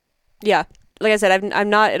cool. Yeah. Like I said, I'm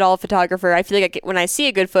not at all a photographer. I feel like when I see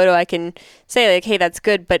a good photo, I can say like, hey, that's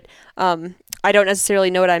good. But I don't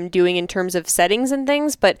necessarily know what I'm doing in terms of settings and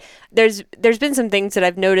things. But there's been some things that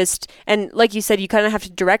I've noticed. And like you said, you kind of have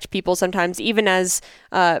to direct people sometimes, even as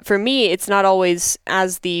for me, it's not always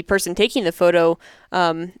as the person taking the photo.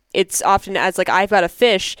 It's often as like I've got a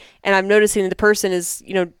fish and I'm noticing that the person is,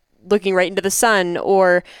 looking right into the sun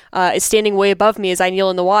or is standing way above me as I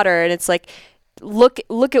kneel in the water. And it's like, look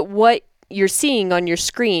at what you're seeing on your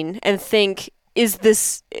screen and think, is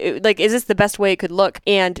this the best way it could look?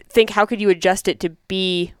 And think, how could you adjust it to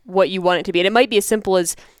be what you want it to be? And it might be as simple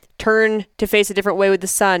as turn to face a different way with the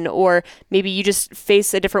sun, or maybe you just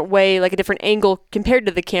face a different way, like a different angle compared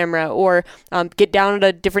to the camera, or get down at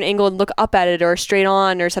a different angle and look up at it, or straight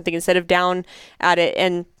on or something instead of down at it.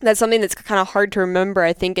 And that's something that's kind of hard to remember,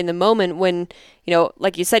 I think, in the moment when,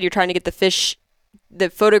 like you said, you're trying to get the fish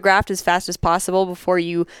photographed as fast as possible before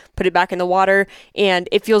you put it back in the water, and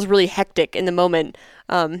it feels really hectic in the moment.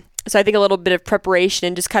 So I think a little bit of preparation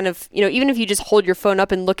and just kind of, even if you just hold your phone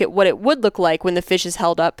up and look at what it would look like when the fish is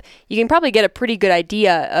held up, you can probably get a pretty good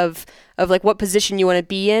idea of like what position you want to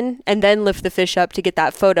be in, and then lift the fish up to get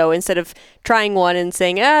that photo instead of trying one and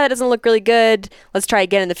saying, that doesn't look really good. Let's try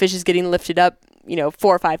again. And the fish is getting lifted up, 4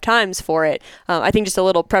 or 5 times for it. I think just a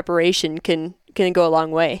little preparation can go a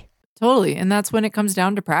long way. Totally. And that's when it comes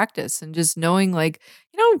down to practice and just knowing, like,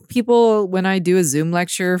 people, when I do a Zoom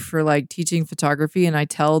lecture for like teaching photography and I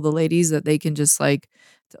tell the ladies that they can just like,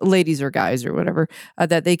 ladies or guys or whatever,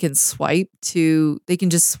 that they can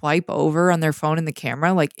just swipe over on their phone in the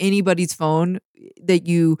camera, like anybody's phone that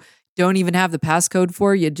you don't even have the passcode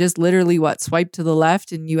for. You just literally swipe to the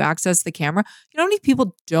left and you access the camera. You know how many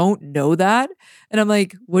people don't know that? And I'm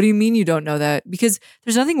like, what do you mean you don't know that? Because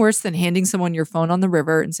there's nothing worse than handing someone your phone on the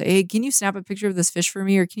river and say, hey, can you snap a picture of this fish for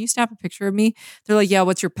me? Or can you snap a picture of me? They're like, yeah,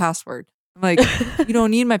 what's your password? I'm like, you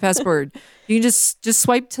don't need my password. You can just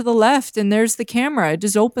swipe to the left and there's the camera. It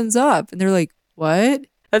just opens up. And they're like, what?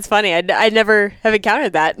 That's funny. I never have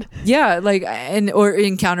encountered that. Yeah, like or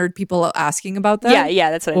encountered people asking about that. Yeah,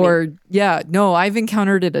 that's what I mean. Or no, I've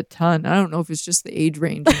encountered it a ton. I don't know if it's just the age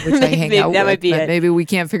range in which I hang out that with. Might be it. Maybe we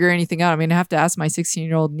can't figure anything out. I mean, I have to ask my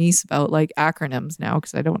 16-year-old niece about like acronyms now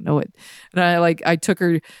because I don't know it. And I took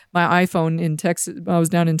her my iPhone in Texas. I was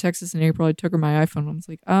down in Texas in April. I took her my iPhone. I was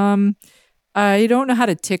like, I don't know how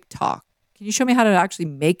to TikTok. Can you show me how to actually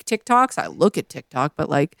make TikToks? I look at TikTok, but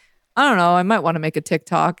like, I don't know. I might want to make a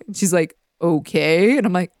TikTok. And she's like, okay. And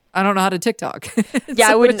I'm like, I don't know how to TikTok. Yeah,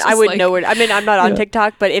 So I wouldn't know it. I mean, I'm not on Yeah.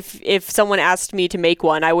 TikTok, but if someone asked me to make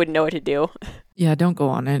one, I wouldn't know what to do. Yeah, don't go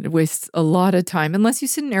on it. It wastes a lot of time unless you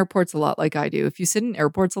sit in airports a lot like I do. If you sit in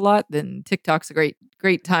airports a lot, then TikTok's a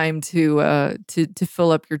great time to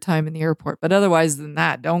fill up your time in the airport. But otherwise than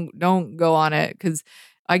that, don't go on it because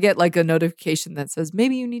I get like a notification that says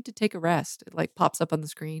maybe you need to take a rest. It like pops up on the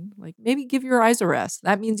screen. Like maybe give your eyes a rest.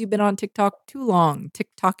 That means you've been on TikTok too long,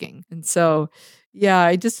 TikToking. And so, yeah,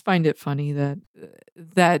 I just find it funny that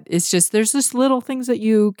it's just there's just little things that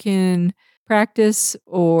you can practice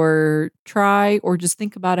or try or just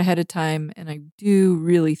think about ahead of time. And I do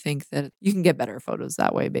really think that you can get better photos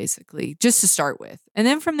that way, basically, just to start with. And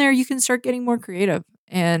then from there, you can start getting more creative.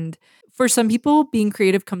 And for some people, being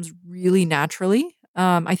creative comes really naturally.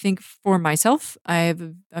 I think for myself,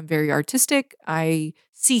 I'm very artistic. I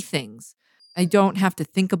see things. I don't have to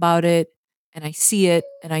think about it, and I see it,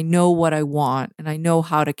 and I know what I want, and I know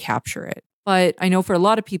how to capture it. But I know for a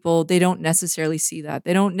lot of people, they don't necessarily see that.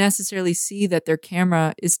 They don't necessarily see that their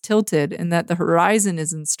camera is tilted and that the horizon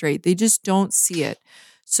isn't straight. They just don't see it.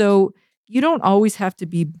 So you don't always have to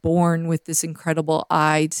be born with this incredible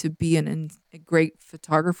eye to be a great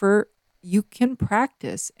photographer. You can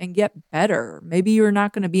practice and get better. Maybe you're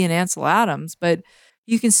not going to be an Ansel Adams, but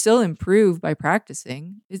you can still improve by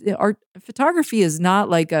practicing. Photography is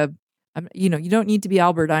not like you don't need to be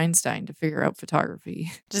Albert Einstein to figure out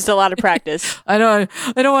photography. Just a lot of practice. I don't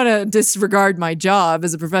want to disregard my job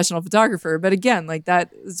as a professional photographer, but again, like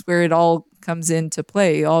that is where it all comes into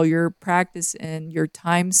play. All your practice and your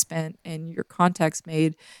time spent and your contacts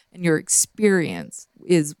made and your experience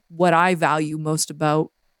is what I value most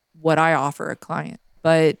about what I offer a client.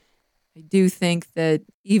 But I do think that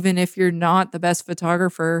even if you're not the best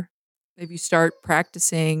photographer, if you start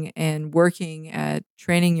practicing and working at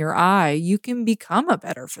training your eye, you can become a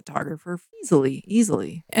better photographer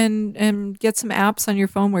easily. And get some apps on your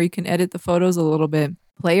phone where you can edit the photos a little bit,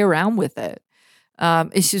 play around with it.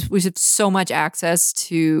 It's just we have so much access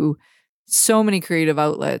to so many creative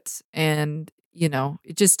outlets, and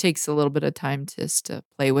it just takes a little bit of time just to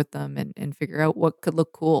play with them and figure out what could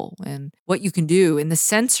look cool and what you can do. And the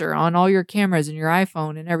sensor on all your cameras and your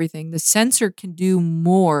iPhone and everything, the sensor can do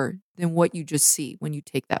more than what you just see when you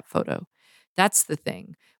take that photo. That's the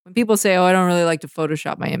thing. When people say, oh, I don't really like to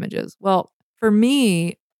Photoshop my images. Well, for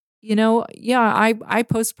me, I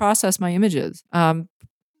post-process my images,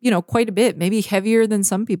 quite a bit, maybe heavier than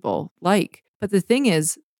some people like. But the thing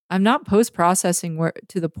is, I'm not post-processing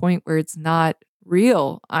to the point where it's not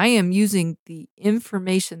real. I am using the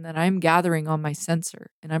information that I'm gathering on my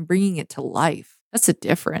sensor and I'm bringing it to life. That's the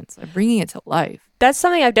difference. I'm bringing it to life. That's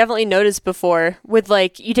something I've definitely noticed before with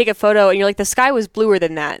like, you take a photo and you're like, the sky was bluer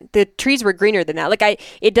than that. The trees were greener than that. Like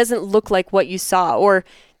it doesn't look like what you saw. Or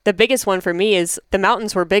the biggest one for me is the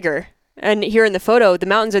mountains were bigger. And here in the photo, the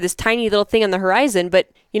mountains are this tiny little thing on the horizon,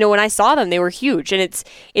 but when I saw them, they were huge. And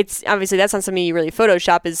it's obviously that's not something you really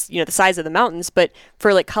Photoshop is, the size of the mountains, but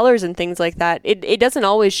for like colors and things like that, it doesn't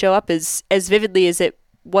always show up as vividly as it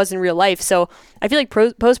was in real life. So I feel like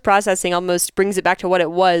post-processing almost brings it back to what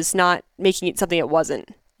it was, not making it something it wasn't.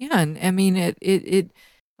 Yeah. And I mean, it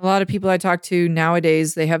a lot of people I talk to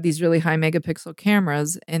nowadays, they have these really high megapixel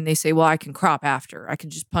cameras and they say, well, I can crop after. I can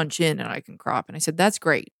just punch in and I can crop. And I said, that's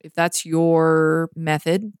great. If that's your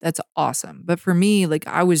method, that's awesome. But for me, like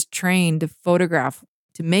I was trained to photograph,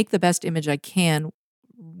 to make the best image I can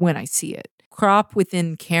when I see it. Crop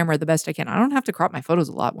within camera the best I can. I don't have to crop my photos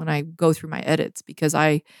a lot when I go through my edits because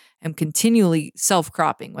I am continually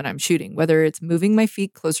self-cropping when I'm shooting, whether it's moving my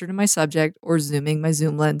feet closer to my subject or zooming my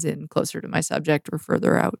zoom lens in closer to my subject or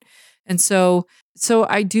further out. And so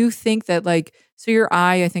I do think that so your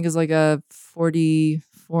eye, I think, is like a 40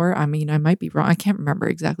 44. I mean, I might be wrong. I can't remember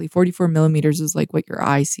exactly. 44 millimeters is like what your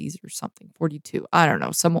eye sees or something. 42. I don't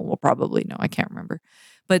know. Someone will probably know. I can't remember.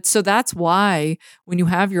 But so that's why when you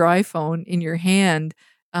have your iPhone in your hand,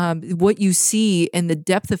 what you see and the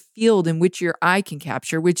depth of field in which your eye can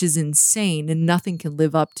capture, which is insane, and nothing can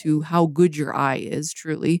live up to how good your eye is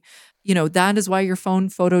truly. That is why your phone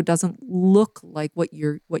photo doesn't look like what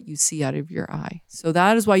you see out of your eye. So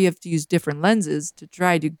that is why you have to use different lenses to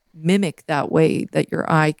try to mimic that way that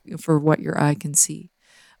for what your eye can see.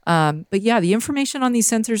 But yeah, the information on these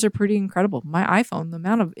sensors are pretty incredible. My iPhone, the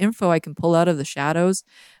amount of info I can pull out of the shadows,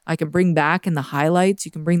 I can bring back in the highlights.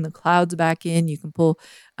 You can bring the clouds back in. You can pull.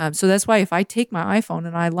 So that's why if I take my iPhone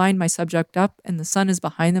and I line my subject up and the sun is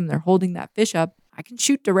behind them, they're holding that fish up, I can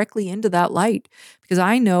shoot directly into that light because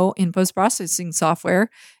I know in post-processing software,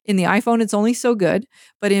 in the iPhone, it's only so good,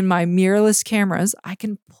 but in my mirrorless cameras, I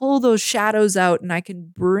can pull those shadows out and I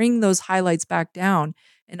can bring those highlights back down.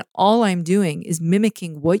 And all I'm doing is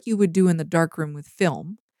mimicking what you would do in the darkroom with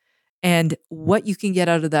film and what you can get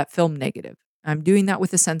out of that film negative. I'm doing that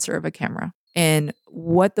with a sensor of a camera. And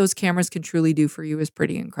what those cameras can truly do for you is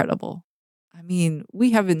pretty incredible. I mean,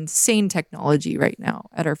 we have insane technology right now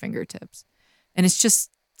at our fingertips. And it's just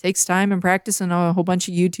takes time and practice and a whole bunch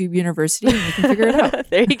of YouTube University and you can figure it out.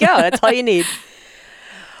 There you go. That's all you need.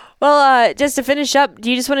 Well, just to finish up, do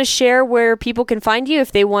you just want to share where people can find you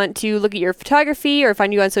if they want to look at your photography or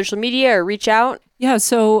find you on social media or reach out? Yeah,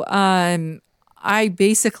 so I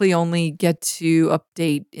basically only get to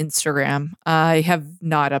update Instagram. I have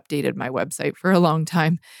not updated my website for a long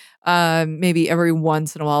time. Maybe every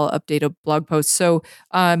once in a while I'll update a blog post. So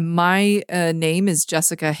my name is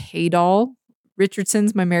Jessica Haydahl.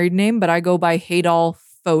 Richardson's my married name, but I go by Haydahl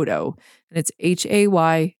Photo. And it's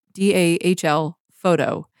Haydahl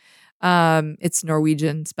Photo. It's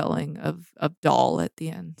Norwegian spelling of doll at the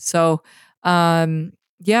end. So,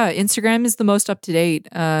 Instagram is the most up to date,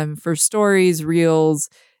 for stories, reels,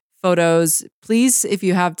 photos. Please, if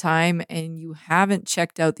you have time and you haven't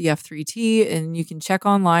checked out the F3T and you can check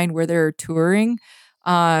online where they're touring,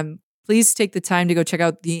 please take the time to go check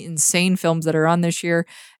out the insane films that are on this year.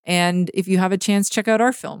 And if you have a chance, check out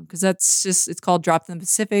our film because it's called Drop in the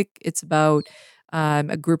Pacific. It's about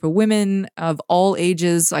a group of women of all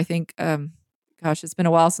ages. I think, it's been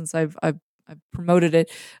a while since I've promoted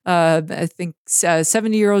it. I think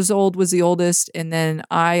 70 years old was the oldest. And then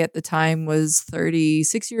I, at the time, was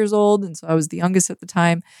 36 years old. And so I was the youngest at the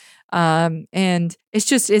time. And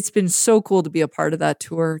it's been so cool to be a part of that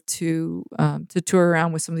tour, to tour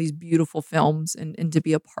around with some of these beautiful films and to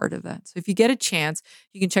be a part of that. So if you get a chance,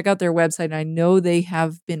 you can check out their website. I know they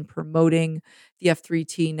have been promoting the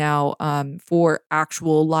F3T now, for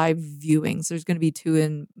actual live viewings. There's going to be 2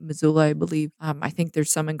 in Missoula, I believe. I think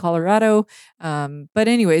there's some in Colorado. But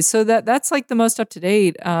anyway, so that's like the most up to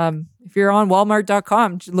date. If you're on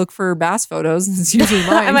Walmart.com, look for bass photos. It's usually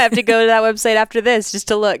mine. I might have to go to that website after this just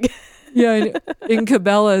to look. Yeah, in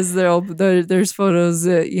Cabela's, there's photos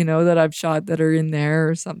that I've shot that are in there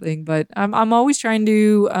or something. But I'm always trying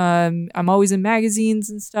to. I'm always in magazines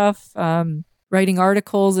and stuff. Writing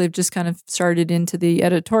articles. I've just kind of started into the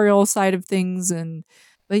editorial side of things,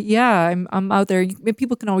 but yeah, I'm out there.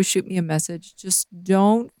 People can always shoot me a message. Just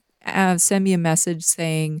don't send me a message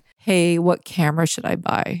saying, "Hey, what camera should I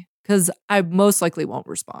buy?" Because I most likely won't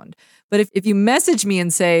respond. But if you message me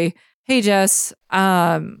and say, "Hey, Jess,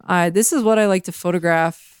 this is what I like to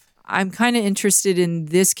photograph. I'm kind of interested in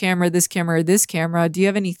this camera, this camera, or this camera. Do you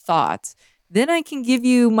have any thoughts?" Then I can give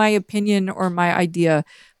you my opinion or my idea.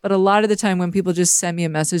 But a lot of the time when people just send me a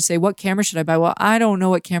message, say, "What camera should I buy?" Well, I don't know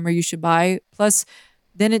what camera you should buy. Plus,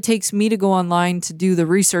 then it takes me to go online to do the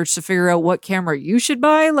research to figure out what camera you should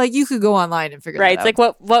buy. Like, you could go online and figure that out. Right. It's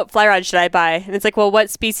like, what fly rod should I buy? And it's like, well, what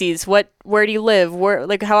species? Where do you live?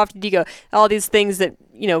 How often do you go? All these things that,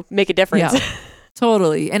 make a difference. Yeah.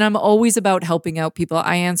 Totally. And I'm always about helping out people.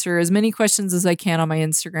 I answer as many questions as I can on my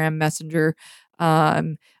Instagram Messenger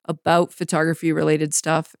about photography related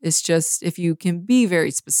stuff. It's just if you can be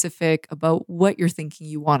very specific about what you're thinking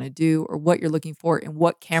you want to do or what you're looking for and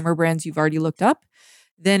what camera brands you've already looked up,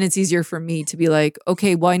 then it's easier for me to be like,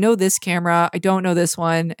 okay, well, I know this camera, I don't know this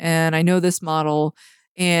one, and I know this model.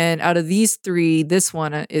 And out of these 3, this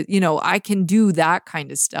one, I can do that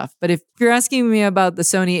kind of stuff. But if you're asking me about the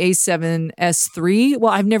Sony A7S III,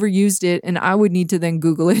 well, I've never used it, and I would need to then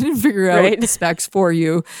Google it and figure out the specs for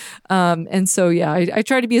you. And so, yeah, I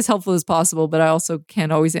try to be as helpful as possible, but I also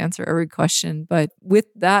can't always answer every question. But with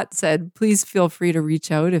that said, please feel free to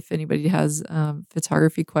reach out if anybody has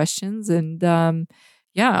photography questions. And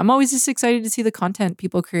yeah, I'm always just excited to see the content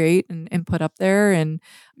people create and put up there. And,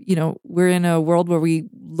 we're in a world where we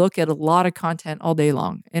look at a lot of content all day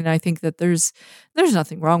long. And I think that there's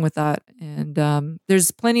nothing wrong with that. And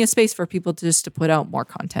there's plenty of space for people to put out more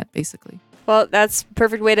content, basically. Well, that's a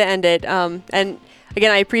perfect way to end it. And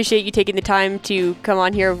again, I appreciate you taking the time to come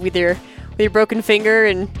on here with your broken finger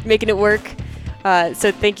and making it work.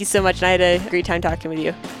 So thank you so much. And I had a great time talking with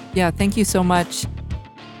you. Yeah, thank you so much.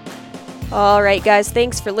 All right, guys,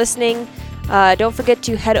 thanks for listening. Don't forget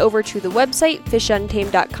to head over to the website,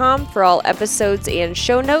 fishuntamed.com, for all episodes and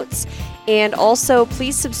show notes. And also,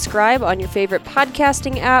 please subscribe on your favorite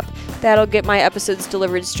podcasting app. That'll get my episodes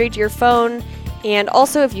delivered straight to your phone. And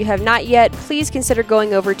also, if you have not yet, please consider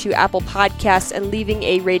going over to Apple Podcasts and leaving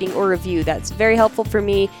a rating or review. That's very helpful for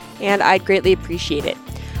me, and I'd greatly appreciate it.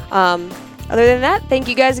 Other than that, thank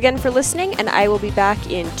you guys again for listening, and I will be back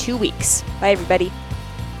in 2 weeks. Bye, everybody.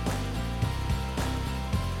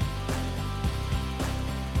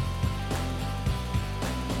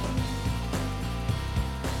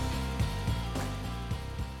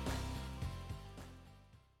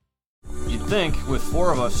 Think with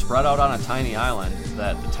 4 of us spread out on a tiny island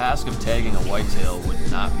that the task of tagging a whitetail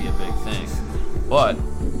would not be a big thing. But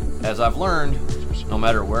as I've learned, no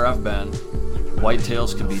matter where I've been,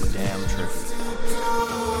 whitetails can be damn tricky.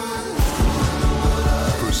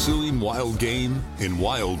 Pursuing wild game in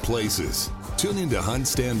wild places. Tune into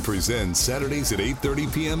HuntStand Presents Saturdays at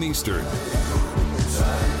 8:30 p.m. Eastern.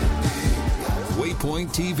 Waypoint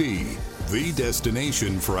TV, the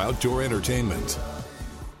destination for outdoor entertainment.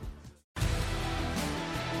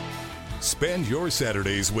 Spend your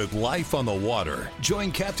Saturdays with life on the water.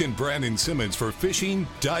 Join Captain Brandon Simmons for fishing,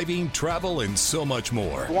 diving, travel, and so much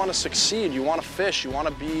more. You want to succeed, you want to fish, you want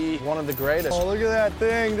to be one of the greatest. Oh, look at that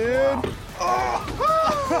thing, dude. Wow.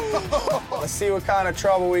 Oh. Let's see what kind of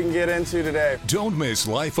trouble we can get into today. Don't miss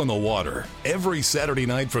Life on the Water every Saturday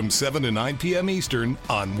night from 7 to 9 p.m. Eastern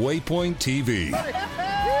on Waypoint TV.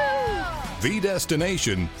 The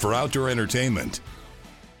destination for outdoor entertainment.